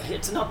not.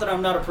 It's not that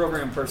I'm not a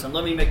program person.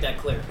 Let me make that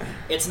clear.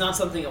 It's not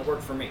something that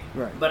worked for me.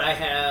 Right. But I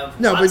have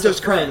No, lots but just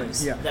of currently,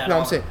 friends yeah. that No, are.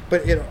 I'm saying,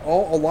 but a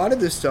lot of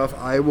this stuff,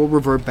 I will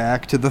revert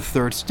back to the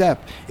third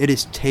step. It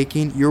is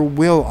taking your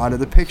will out of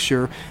the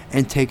picture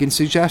and taking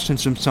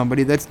suggestions from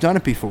somebody that's done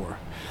it before.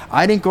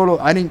 I didn't go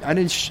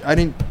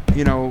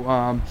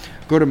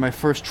to my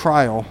first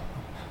trial,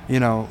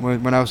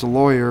 when I was a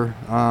lawyer,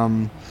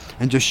 and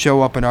just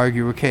show up and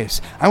argue a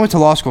case. I went to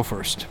law school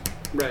first.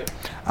 Right.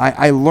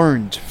 I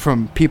learned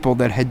from people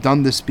that had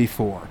done this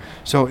before.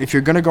 So if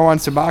you're going to go on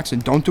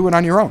Suboxone, don't do it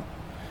on your own.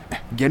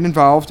 Get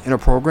involved in a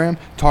program.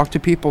 Talk to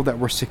people that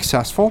were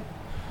successful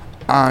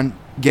on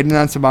getting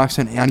on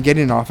Suboxone and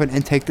getting off it,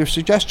 and take their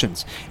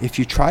suggestions. If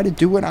you try to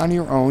do it on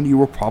your own, you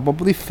will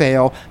probably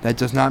fail. That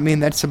does not mean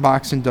that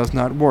Suboxone does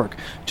not work.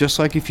 Just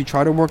like if you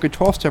try to work a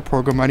 12-step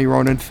program on your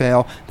own and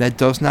fail, that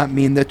does not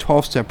mean that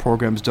 12-step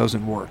programs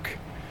doesn't work.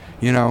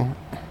 And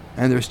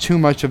there's too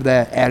much of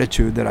that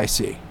attitude that I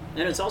see.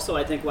 And it's also,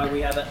 I think, why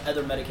we have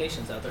other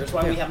medications out there. It's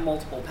why we have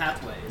multiple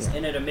pathways. Yeah.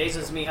 And it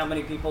amazes me how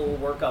many people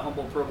work a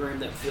humble program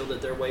that feel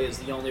that their way is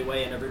the only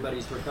way and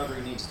everybody's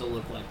recovery needs to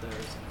look like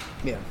theirs.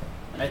 Yeah.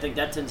 And I think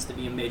that tends to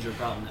be a major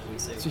problem that we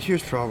see. It's a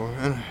huge problem.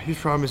 And a huge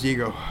problem is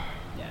ego.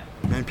 Yeah.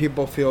 And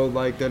people feel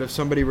like that if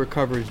somebody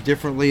recovers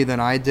differently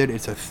than I did,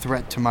 it's a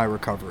threat to my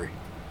recovery.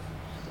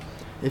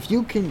 If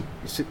you can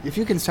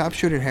stop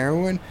shooting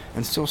heroin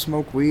and still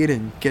smoke weed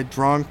and get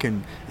drunk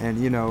and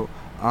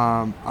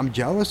I'm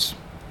jealous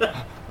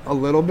a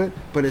little bit,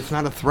 but it's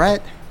not a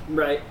threat.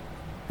 Right.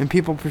 And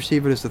people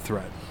perceive it as a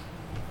threat.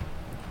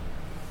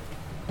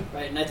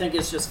 Right, and I think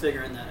it's just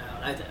figuring that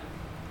out.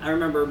 I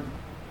remember,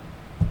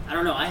 I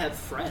don't know, I have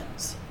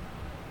friends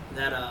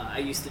that I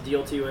used to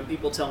deal to, and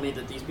people tell me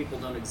that these people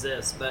don't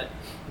exist, but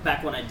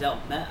back when I dealt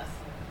meth,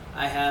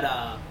 I had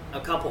a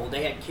couple,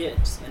 they had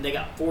kids, and they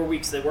got 4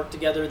 weeks, they worked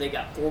together, they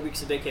got 4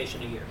 weeks of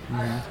vacation a year.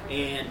 Mm-hmm.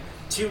 And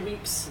 2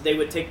 weeks, they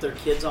would take their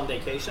kids on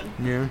vacation.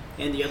 Yeah.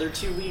 And the other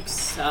 2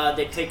 weeks,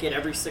 they'd take it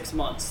every 6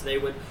 months. They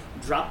would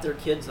drop their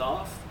kids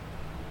off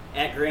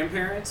at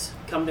grandparents,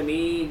 come to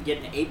me, get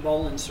an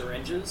 8-ball and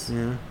syringes.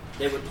 Yeah.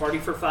 They would party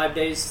for 5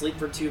 days, sleep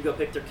for 2, go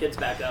pick their kids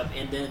back up,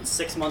 and then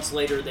 6 months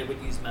later, they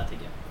would use meth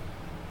again.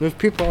 There's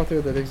people out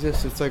there that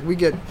exist. It's like we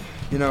get,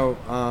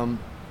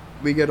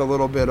 we get a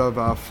little bit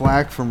of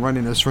flack from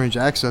running a syringe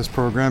access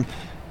program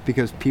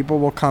because people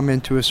will come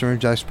into a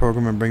syringe access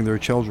program and bring their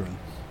children.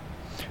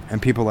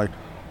 And people are like,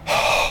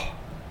 oh,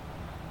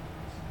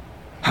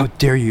 how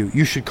dare you?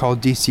 You should call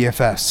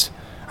DCFS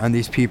on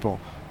these people.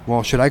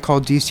 Well, should I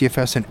call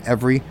DCFS on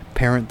every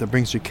parent that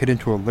brings their kid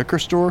into a liquor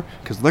store?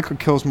 Because liquor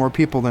kills more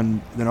people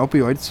than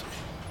opioids.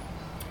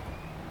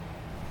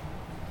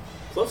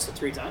 Close to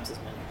 3 times as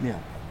many. Yeah.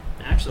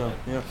 Actually.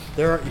 So,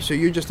 yeah. So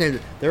you just named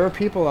it. There are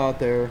people out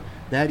there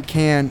that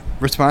can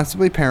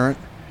responsibly parent.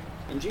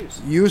 And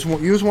juice. Use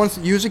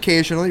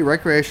occasionally,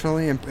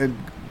 recreationally, and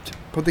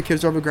put the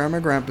kids over to grandma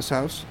and grandpa's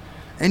house,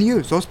 and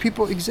use. Those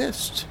people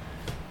exist.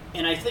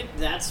 And I think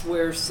that's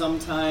where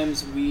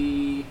sometimes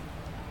we...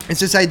 It's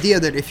this idea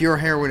that if you're a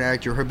heroin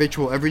addict, you're a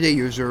habitual everyday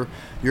user,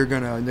 you're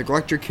going to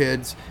neglect your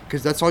kids,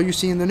 because that's all you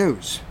see in the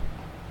news.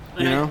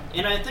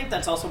 And I think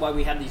that's also why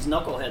we have these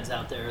knuckleheads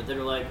out there that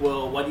are like,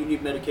 well, why do you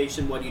need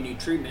medication? Why do you need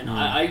treatment?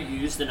 I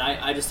used, and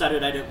I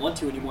decided I didn't want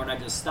to anymore, and I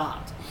just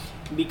stopped.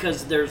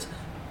 Because there's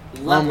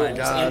levels,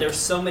 and there's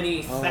so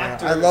many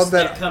factors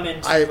that come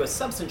into a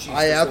substance use disorder.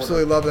 I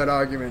absolutely love that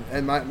argument.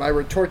 And my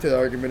retort to that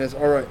argument is,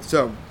 all right,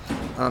 so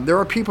there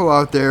are people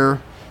out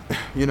there,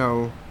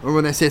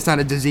 when they say it's not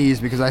a disease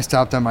because I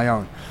stopped on my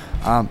own.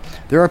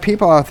 There are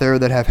people out there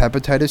that have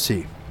hepatitis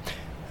C.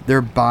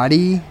 Their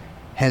body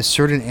has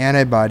certain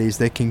antibodies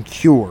that can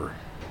cure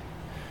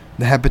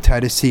the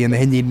hepatitis C, and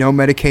they need no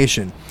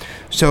medication.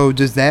 So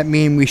does that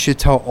mean we should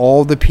tell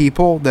all the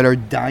people that are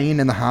dying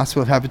in the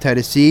hospital of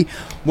hepatitis C,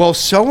 well,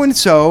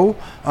 so-and-so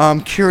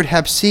cured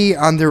hep C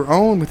on their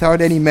own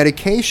without any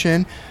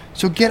medication,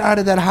 so get out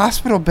of that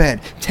hospital bed,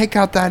 take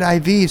out that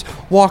IVs,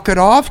 walk it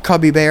off,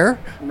 Cubby Bear.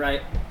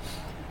 Right.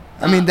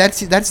 I mean,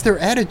 that's their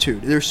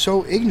attitude. They're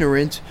so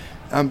ignorant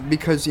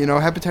because,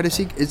 hepatitis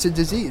C is a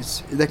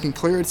disease that can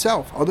clear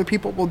itself. Other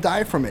people will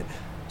die from it.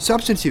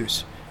 Substance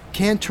use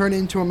can turn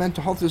into a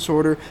mental health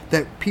disorder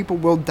that people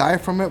will die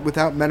from it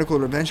without medical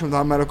intervention,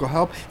 without medical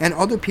help, and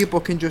other people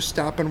can just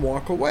stop and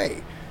walk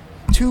away.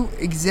 2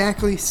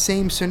 exactly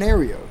same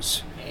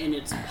scenarios. And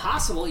it's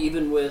possible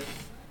even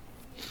with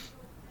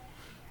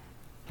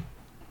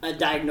a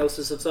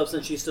diagnosis of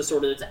substance use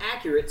disorder that's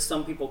accurate,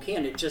 some people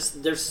can.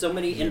 There's so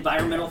many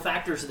environmental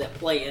factors that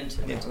play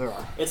into it. Yeah, there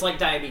are. It's like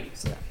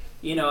diabetes.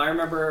 Yeah. I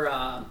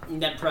remember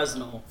Ned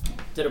Presnell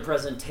did a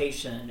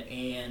presentation,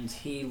 and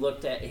he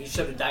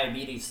showed a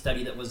diabetes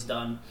study that was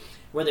done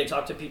where they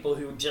talked to people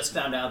who just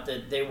found out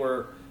that they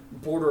were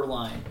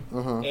borderline,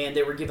 and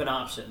they were given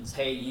options.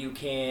 Hey, you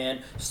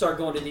can start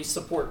going to these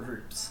support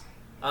groups.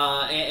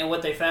 And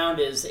what they found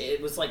is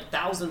it was like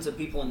thousands of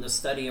people in the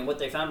study, and what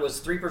they found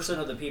was 3%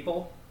 of the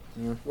people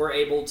were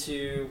able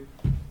to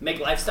make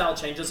lifestyle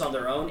changes on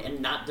their own and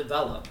not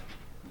develop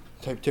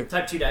Type 2.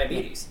 Type 2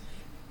 diabetes.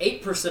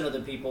 8% of the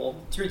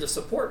people, through the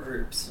support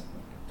groups,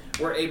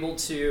 were able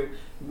to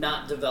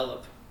not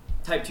develop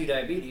type 2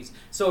 diabetes.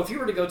 So if you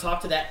were to go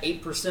talk to that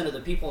 8% of the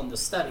people in the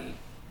study,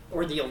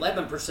 or the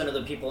 11% of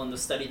the people in the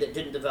study that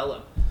didn't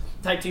develop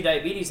type 2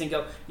 diabetes, and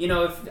go,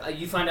 if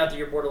you find out that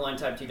you're borderline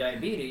type 2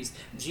 diabetes,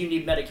 do you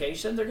need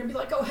medication? They're going to be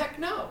like, oh, heck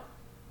no.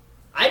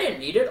 I didn't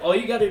need it. All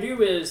you got to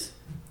do is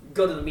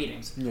go to the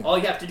meetings. Yeah. All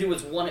you have to do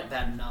is want it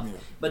bad enough. Yeah.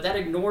 But that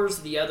ignores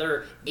the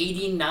other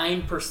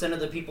 89% of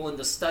the people in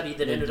the study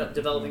that ended up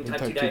developing type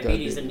 2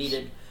 diabetes and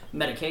needed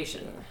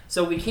medication. Yeah.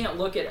 So we can't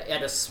look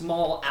at a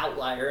small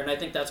outlier, and I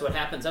think that's what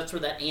happens. That's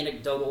where that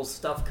anecdotal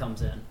stuff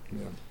comes in.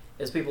 Yeah.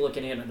 Is people look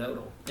at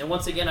anecdotal. And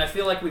once again, I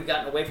feel like we've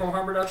gotten away from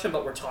harm reduction,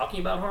 but we're talking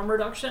about harm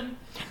reduction.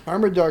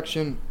 Harm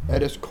reduction,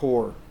 at its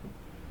core,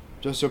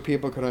 just so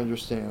people can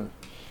understand,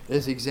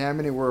 is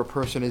examining where a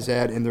person is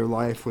at in their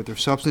life with their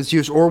substance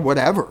use or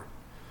whatever.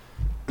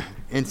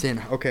 And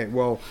saying, okay,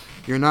 well,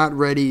 you're not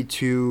ready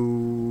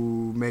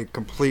to make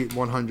complete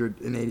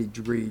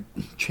 180-degree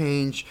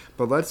change,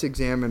 but let's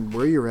examine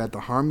where you're at, the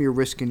harm you're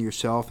risking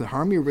yourself, the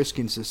harm you're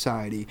risking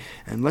society,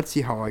 and let's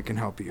see how I can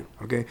help you,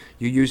 okay?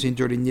 You're using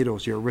dirty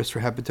needles. You're at risk for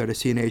hepatitis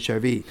C and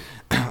HIV.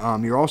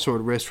 You're also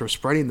at risk for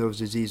spreading those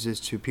diseases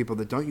to people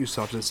that don't use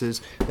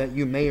substances that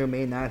you may or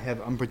may not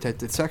have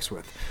unprotected sex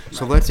with.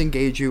 So let's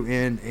engage you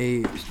in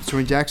a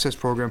syringe access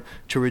program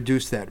to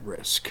reduce that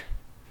risk.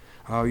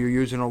 You're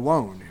using a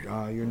loan.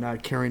 You're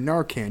not carrying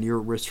Narcan. You're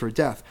at risk for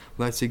death.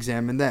 Let's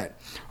examine that.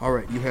 All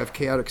right, you have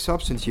chaotic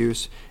substance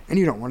use, and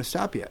you don't want to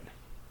stop yet.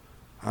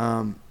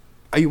 Are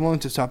you willing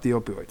to stop the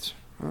opioids?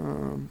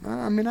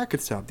 I could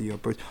stop the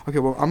opioids. Okay,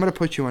 well, I'm going to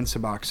put you on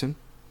Suboxone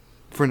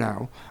for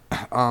now,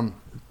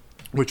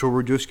 which will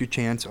reduce your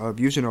chance of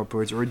using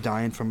opioids or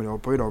dying from an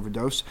opioid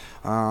overdose.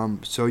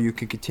 So you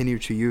can continue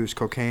to use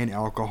cocaine,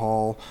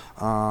 alcohol,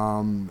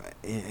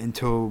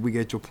 until we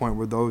get to a point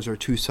where those are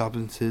two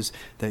substances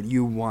that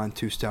you want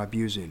to stop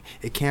using.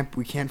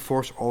 We can't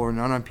force all or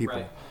none on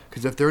people,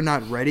 because if they're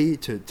not ready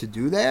to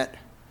do that,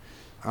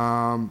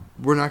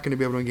 we're not going to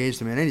be able to engage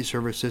them in any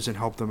services and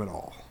help them at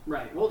all.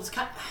 Right. Well, it's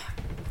kind of,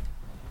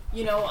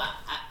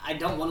 I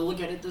don't want to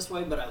look at it this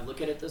way, but I look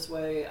at it this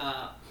way.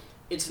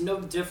 It's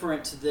no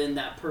different than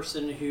that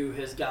person who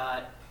has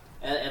got,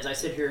 as I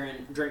sit here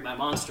and drink my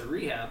Monster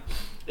Rehab,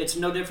 it's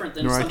no different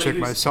than somebody I check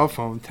my cell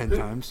phone 10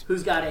 times.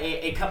 Who's got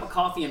a cup of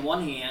coffee in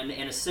one hand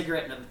and a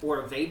cigarette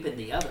or a vape in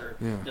the other.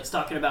 Yeah. That's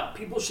talking about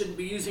people shouldn't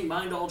be using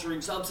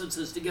mind-altering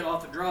substances to get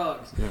off of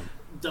drugs. Yeah.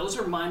 Those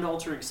are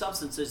mind-altering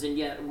substances, and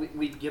yet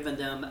we've given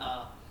them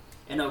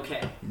an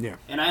okay. Yeah.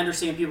 And I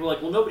understand people are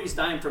like, well, nobody's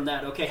dying from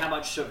that. Okay, how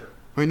about sugar?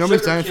 Wait,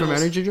 nobody's dying from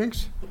energy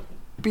drinks?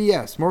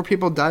 BS. More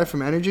people die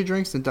from energy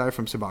drinks than die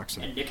from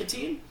Suboxone. And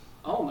nicotine?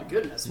 Oh my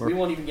goodness. We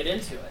won't even get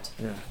into it.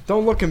 Yeah.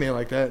 Don't look at me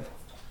like that.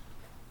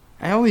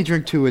 I only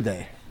drink 2 a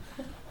day.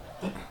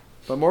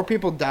 But more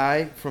people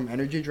die from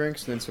energy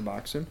drinks than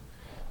Suboxone.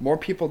 More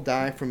people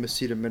die from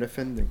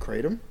acetaminophen than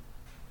kratom.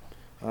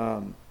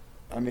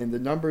 The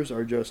numbers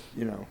are just,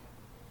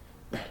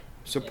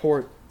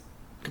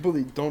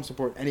 completely don't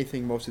support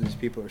anything most of these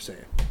people are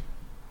saying.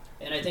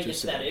 And I think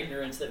it's that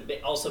ignorance that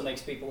also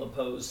makes people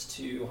opposed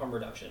to harm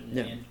reduction.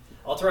 Yeah. And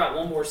I'll throw out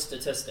one more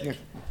statistic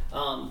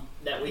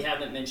that we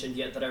haven't mentioned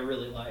yet that I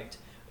really liked.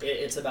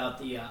 It's about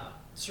the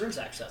syringe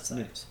access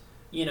sites.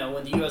 Yeah.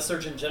 When the U.S.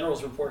 Surgeon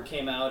General's report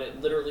came out, it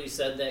literally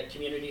said that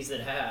communities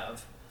that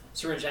have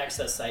syringe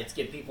access sites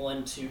get people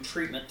into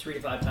treatment 3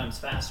 to 5 times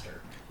faster.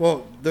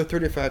 Well, they're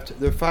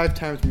 5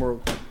 times more.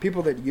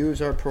 People that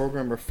use our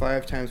program are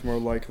 5 times more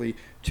likely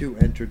to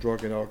enter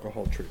drug and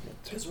alcohol treatment.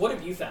 Because what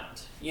have you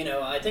found?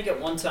 I think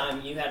at one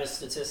time you had a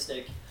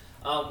statistic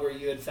where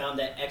you had found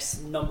that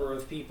X number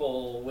of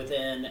people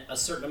within a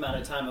certain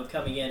amount of time of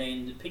coming in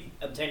and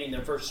obtaining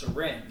their first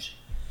syringe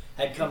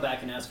had come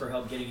back and asked for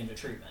help getting into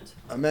treatment.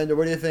 Amanda,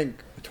 what do you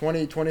think?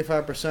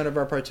 25% of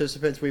our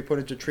participants we put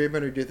into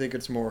treatment, or do you think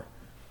it's more?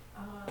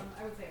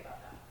 I would say about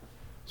that.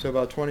 So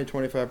about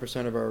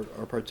 20-25% of our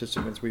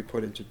participants we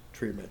put into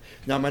treatment.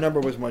 Now, my number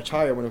was much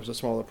higher when it was a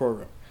smaller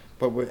program.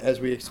 But as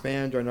we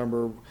expand our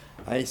number,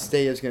 is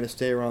going to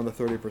stay around the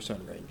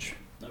 30% range.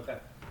 Okay.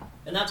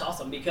 And that's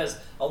awesome, because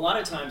a lot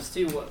of times,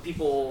 too, what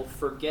people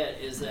forget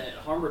is that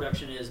harm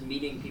reduction is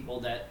meeting people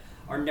that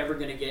are never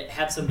going to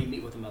have somebody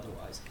meet with them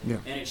otherwise. Yeah.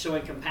 And it's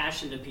showing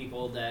compassion to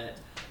people that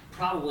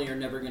probably are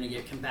never going to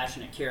get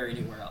compassionate care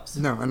anywhere else.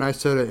 No, and I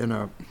said it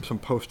in some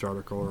post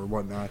article or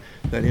whatnot,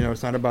 that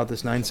it's not about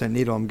this 9-cent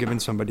needle I'm giving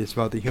somebody. It's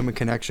about the human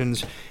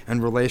connections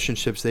and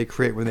relationships they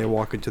create when they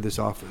walk into this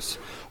office.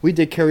 We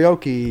did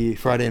karaoke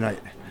Friday night.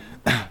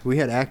 We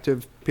had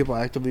people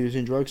actively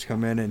using drugs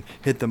come in and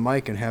hit the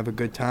mic and have a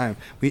good time.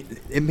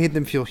 It made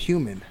them feel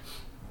human.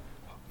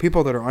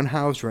 People that are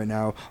unhoused right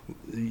now,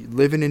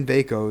 living in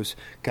Vacos,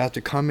 got to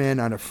come in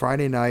on a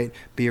Friday night,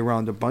 be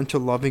around a bunch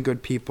of loving,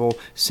 good people,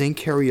 sing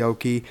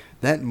karaoke.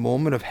 That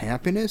moment of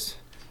happiness,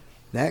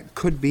 that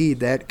could be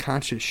that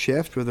conscious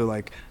shift where they're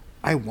like,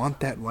 I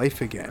want that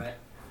life again. Right.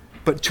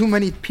 But too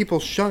many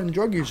people shun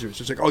drug users.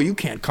 It's like, oh, you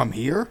can't come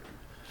here.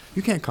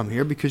 You can't come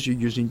here because you're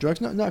using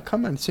drugs. No,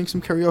 come on, sing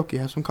some karaoke,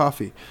 have some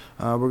coffee.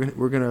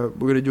 We're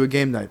gonna do a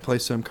game night, play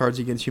some Cards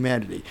Against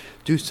Humanity,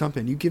 do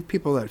something. You give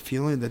people that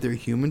feeling that they're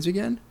humans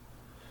again,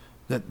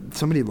 that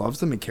somebody loves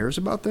them and cares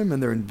about them,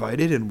 and they're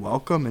invited and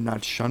welcome and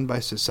not shunned by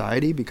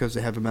society because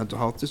they have a mental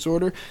health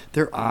disorder.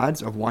 Their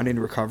odds of wanting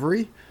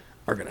recovery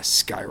are gonna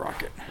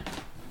skyrocket.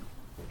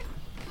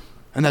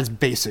 And that's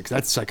basics.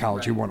 That's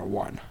psychology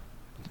 101.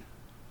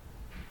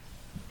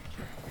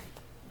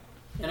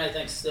 And I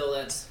think still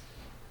that's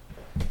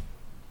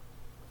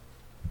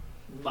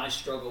my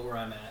struggle where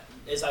I'm at.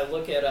 Is I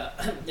look at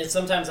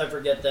sometimes I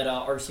forget that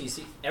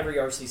every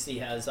RCC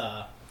has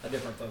a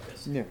different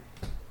focus. Yeah.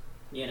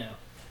 You know,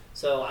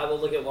 so I will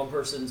look at one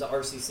person's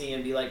RCC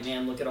and be like,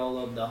 man, look at all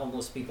of the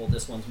homeless people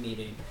this one's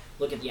meeting.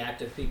 Look at the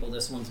active people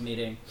this one's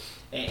meeting.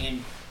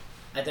 And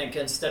I think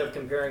instead of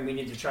comparing, we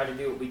need to try to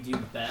do what we do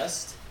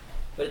best.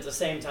 But at the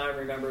same time,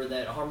 remember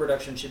that harm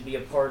reduction should be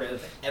a part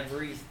of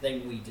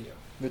everything we do.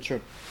 That's true.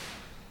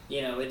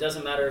 You know, it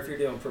doesn't matter if you're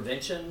doing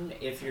prevention,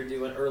 if you're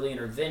doing early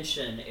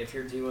intervention, if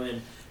you're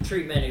doing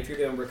treatment, if you're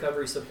doing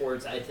recovery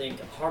supports. I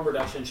think harm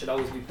reduction should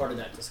always be part of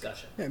that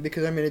discussion. Yeah,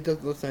 because it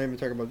does. Let's not even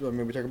talk about.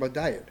 We talk about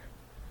diet.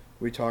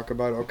 We talk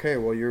about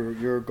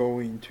you're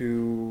going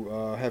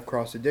to have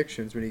cross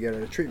addictions when you get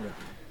out of treatment.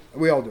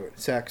 We all do it.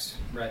 Sex,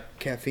 right?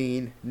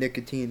 Caffeine,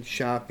 nicotine,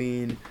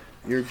 shopping.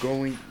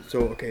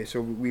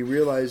 So we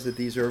realize that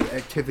these are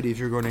activities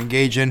you're going to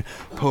engage in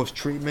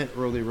post-treatment,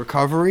 early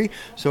recovery.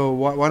 So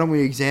why don't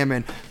we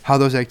examine how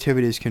those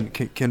activities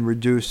can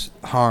reduce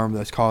harm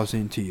that's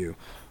causing to you?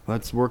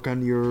 Let's work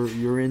on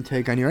your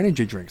intake on your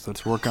energy drinks.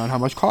 Let's work on how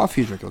much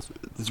coffee you drink.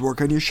 Let's work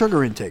on your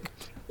sugar intake.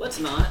 Let's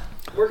not.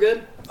 We're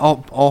good.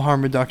 All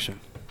harm reduction.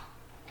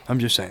 I'm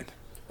just saying.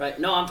 Right.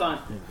 No, I'm fine.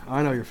 Yeah,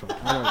 I know you're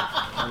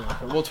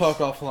fine. We'll talk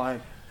offline.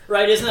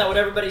 Right, isn't that what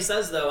everybody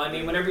says, though? I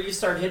mean, whenever you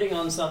start hitting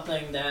on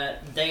something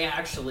that they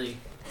actually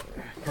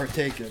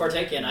partake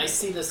in. I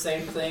see the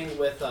same thing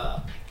with,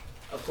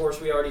 of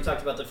course, we already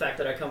talked about the fact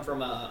that I come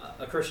from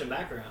a Christian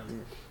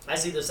background. I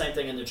see the same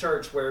thing in the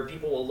church where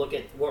people will look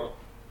at,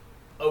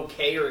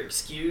 okay or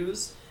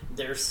excuse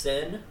their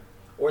sin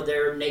or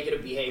their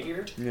negative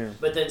behavior,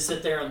 but then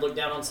sit there and look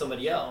down on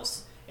somebody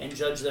else and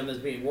judge them as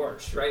being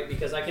worse, right?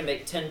 Because I can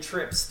make 10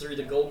 trips through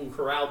the Golden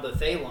Corral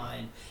buffet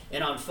line,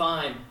 and I'm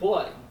fine,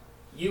 boy.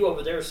 You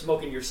over there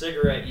smoking your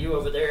cigarette, you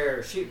over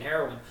there shooting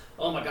heroin.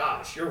 Oh my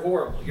gosh, you're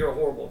horrible. You're a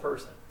horrible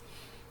person.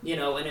 You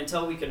know, and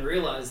until we can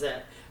realize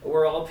that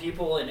we're all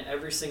people and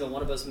every single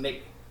one of us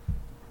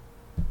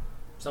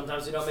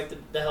sometimes we don't make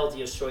the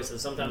healthiest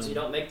choices. Sometimes we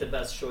don't make the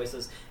best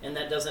choices. And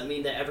that doesn't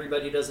mean that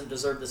everybody doesn't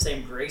deserve the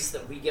same grace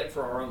that we get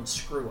for our own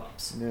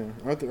screw-ups. Yeah.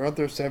 Aren't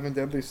there 7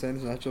 deadly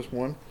sins, not just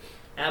one?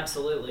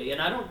 Absolutely.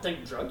 And I don't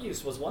think drug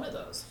use was one of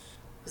those.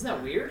 Isn't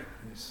that weird?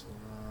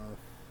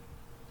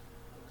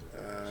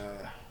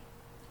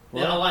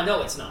 No, I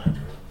know it's not.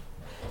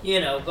 You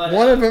know, but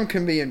one of them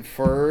can be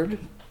inferred,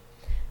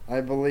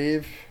 I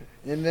believe,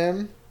 in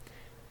them.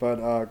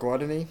 But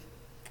gluttony.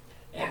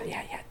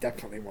 Yeah,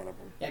 definitely one of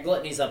them. Yeah,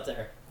 gluttony's up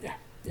there. Yeah.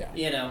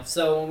 You know,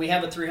 so when we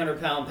have a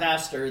 300-pound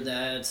pastor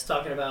that's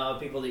talking about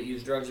people that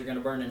use drugs are going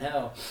to burn in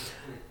hell,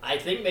 I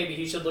think maybe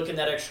he should look in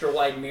that extra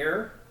wide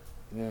mirror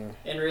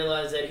and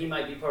realize that he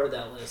might be part of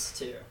that list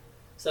too.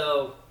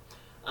 So,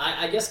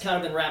 I guess kind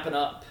of in wrapping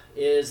up,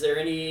 is there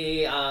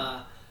any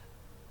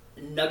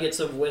nuggets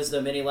of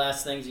wisdom, any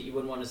last things that you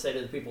would want to say to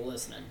the people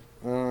listening?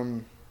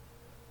 I'm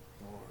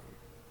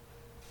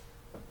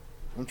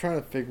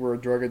trying to figure where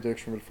drug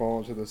addiction would fall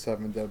into the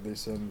 7 deadly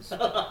sins.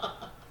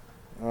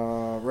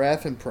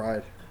 Wrath and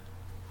pride.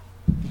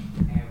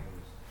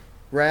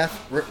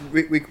 Wrath.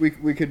 We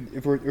could,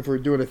 if we're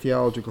doing a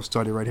theological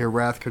study right here,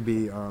 wrath could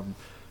be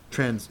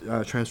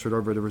transferred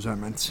over to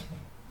resentments.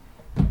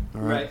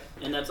 All right.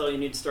 And that's all you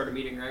need to start a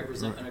meeting, right?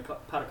 Resentment, a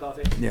pot of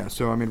coffee. Yeah.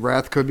 So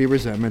wrath could be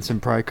resentments,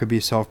 and pride could be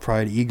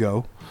self-pride,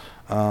 ego.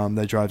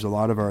 That drives a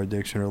lot of our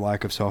addiction or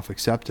lack of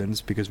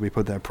self-acceptance, because we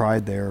put that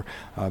pride there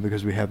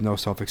because we have no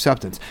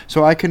self-acceptance.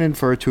 So I can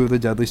infer 2 of the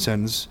deadly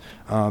sins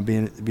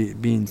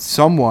being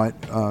somewhat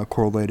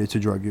correlated to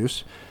drug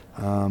use.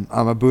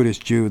 I'm a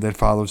Buddhist Jew that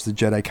follows the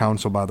Jedi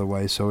Council, by the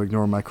way, so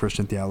ignore my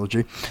Christian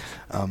theology.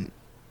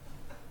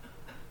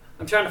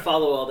 I'm trying to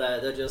follow all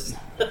that. That just.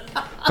 But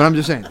I'm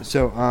just saying.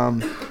 So,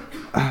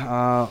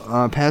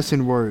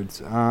 passing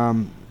words.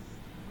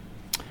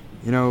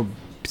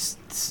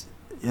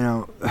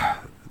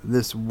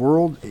 This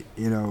world,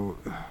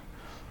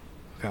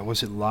 God,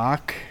 was it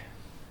Locke?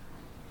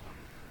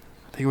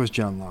 I think it was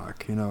John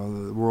Locke.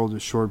 The world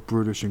is short,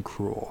 brutish, and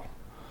cruel.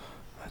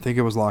 I think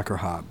it was Locke or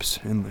Hobbes.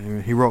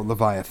 And he wrote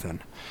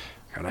Leviathan.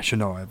 God, I should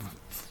know. I have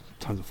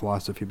tons of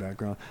philosophy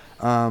background.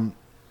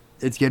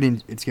 It's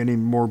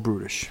getting more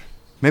brutish.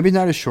 Maybe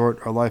not as short.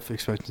 Our life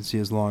expectancy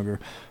is longer.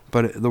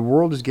 But the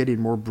world is getting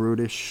more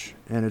brutish,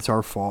 and it's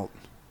our fault.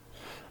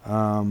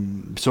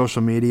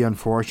 Social media,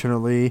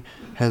 unfortunately,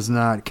 has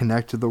not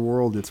connected the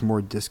world. It's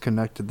more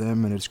disconnected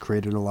them, and it's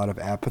created a lot of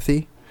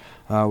apathy.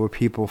 where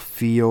people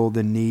feel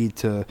the need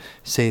to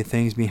say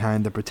things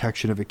behind the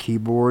protection of a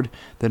keyboard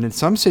that in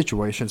some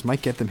situations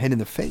might get them hit in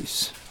the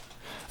face.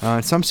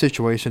 In some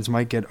situations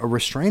might get a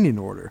restraining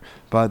order,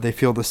 but they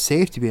feel the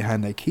safety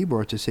behind that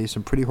keyboard to say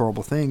some pretty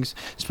horrible things,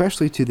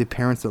 especially to the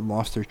parents that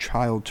lost their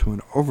child to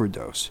an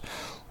overdose.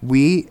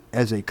 We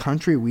as a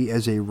country, we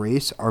as a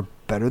race are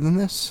better than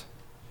this.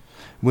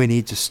 We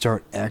need to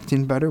start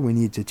acting better. We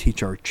need to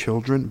teach our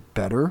children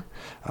better.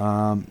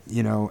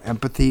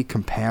 Empathy,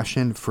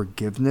 compassion,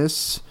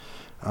 forgiveness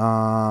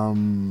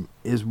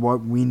is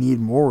what we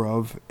need more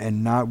of,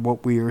 and not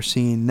what we are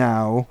seeing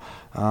now.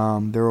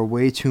 There are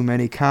way too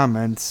many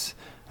comments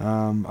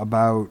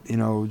about,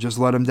 just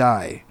let them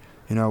die.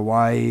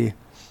 Why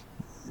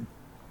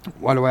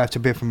do I have to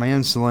pay for my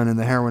insulin and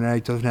the heroin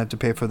addict doesn't have to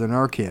pay for the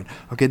Narcan?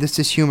 Okay, this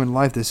is human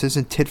life. This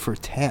isn't tit for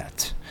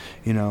tat.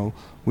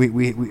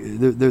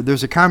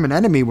 There's a common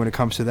enemy when it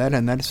comes to that,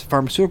 and that's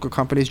pharmaceutical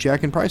companies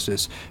jacking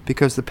prices,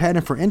 because the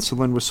patent for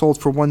insulin was sold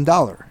for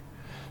 $1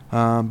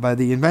 by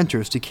the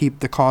inventors to keep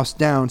the cost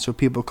down so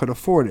people could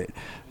afford it.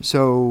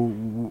 So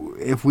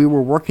if we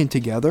were working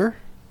together,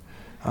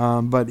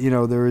 but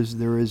there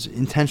is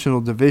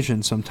intentional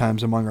division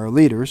sometimes among our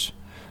leaders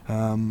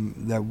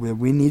that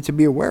we need to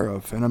be aware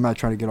of. And I'm not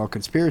trying to get all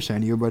conspiracy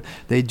on you, but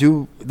they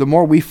do. The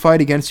more we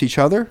fight against each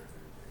other,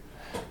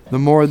 the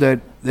more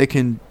that they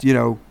can,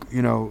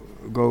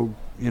 go,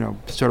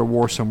 start a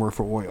war somewhere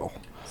for oil.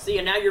 See,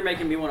 and now you're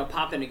making me want to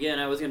pop in again.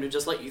 I was going to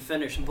just let you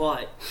finish,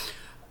 but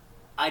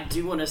I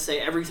do want to say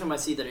every time I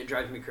see that, it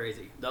drives me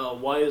crazy.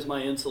 Why is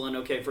my insulin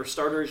okay? For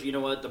starters, you know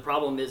what? The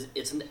problem is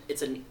it's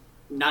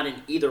not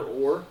an either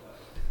or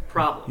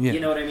problem. Yeah.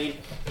 You know what I mean?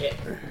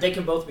 They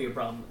can both be a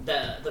problem.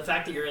 The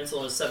fact that your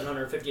insulin is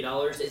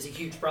 $750 is a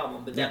huge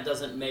problem, but that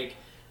doesn't make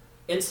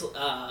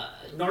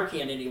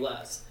Narcan any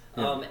less.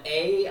 Yeah.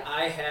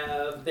 I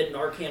have been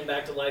Narcan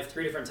back to life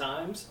 3 different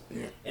times,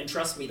 and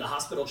trust me, the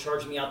hospital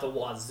charged me out the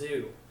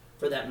wazoo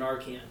for that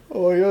Narcan.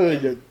 Oh, yeah, they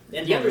did.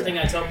 And the other thing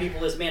I tell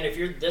people is, man, if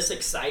you're this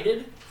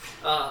excited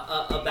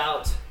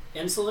about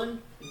insulin,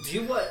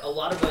 do what a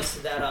lot of us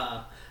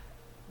that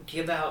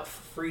give out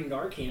free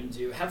Narcan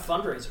do. Have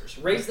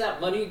fundraisers. Raise that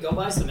money, go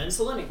buy some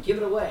insulin, and give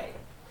it away.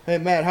 Hey,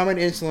 Matt, how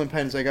many insulin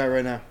pens I got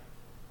right now?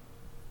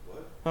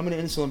 What? How many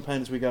insulin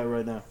pens we got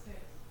right now?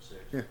 6.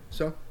 Yeah,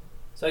 so?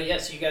 So,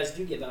 yes, you guys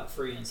do give out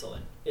free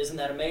insulin. Isn't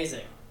that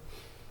amazing?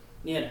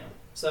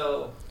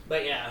 So,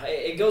 but yeah,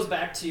 it goes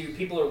back to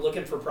people are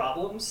looking for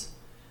problems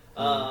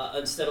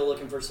instead of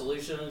looking for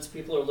solutions.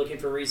 People are looking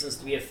for reasons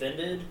to be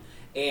offended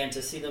and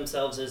to see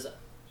themselves as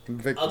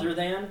other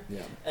than,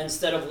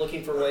 instead of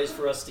looking for ways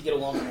for us to get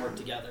along and work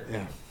together.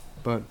 Yeah,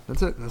 but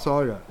that's it. That's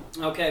all I got.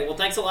 Okay, well,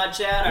 thanks a lot,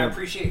 Chad. I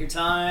appreciate your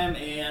time,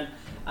 and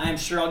I am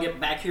sure I'll get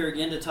back here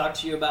again to talk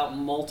to you about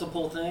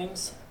multiple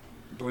things.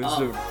 Please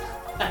do.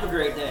 Have a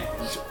great day.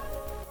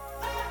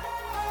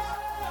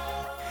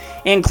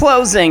 In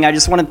closing, I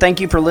just want to thank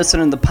you for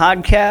listening to the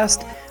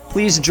podcast.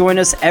 Please join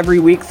us every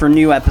week for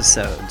new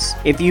episodes.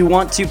 If you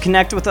want to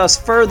connect with us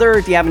further,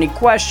 if you have any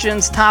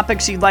questions,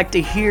 topics you'd like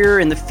to hear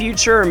in the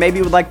future, or maybe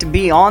you would like to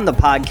be on the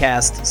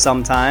podcast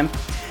sometime,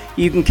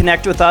 you can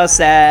connect with us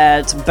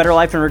at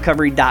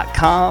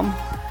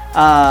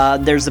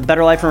betterlifeandrecovery.com. There's a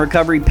Better Life and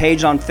Recovery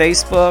page on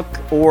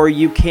Facebook, or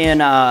you can,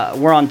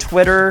 we're on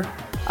Twitter,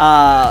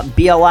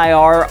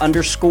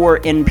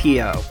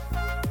 BLIR_NPO.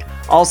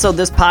 Also,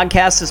 this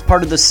podcast is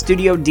part of the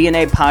Studio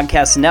DNA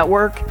Podcast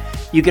Network.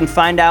 You can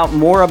find out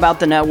more about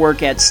the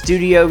network at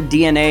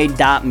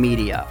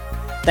studiodna.media.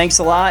 Thanks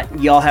a lot.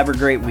 Y'all have a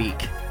great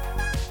week.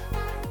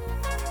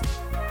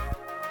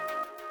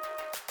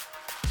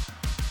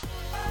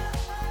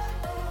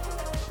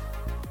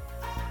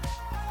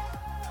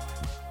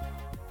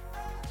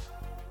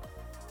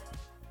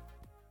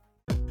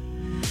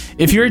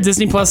 If you're a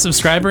Disney Plus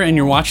subscriber and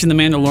you're watching The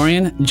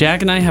Mandalorian,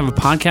 Jack and I have a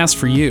podcast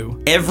for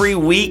you. Every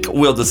week,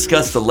 we'll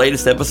discuss the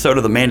latest episode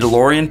of The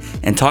Mandalorian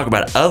and talk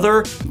about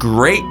other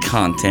great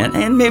content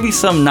and maybe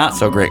some not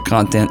so great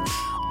content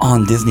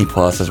on Disney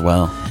Plus as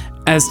well.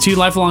 As 2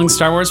 lifelong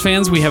Star Wars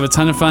fans, we have a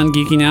ton of fun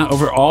geeking out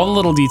over all the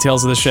little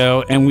details of the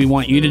show, and we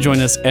want you to join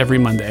us every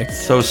Monday.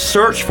 So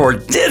search for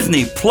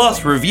Disney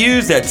Plus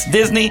Reviews. That's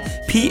Disney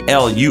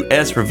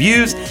Plus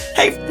Reviews.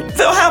 Hey,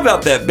 Phil, how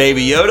about that,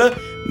 Baby Yoda?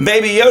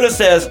 Baby Yoda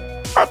says,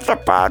 "What's a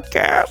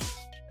podcast?"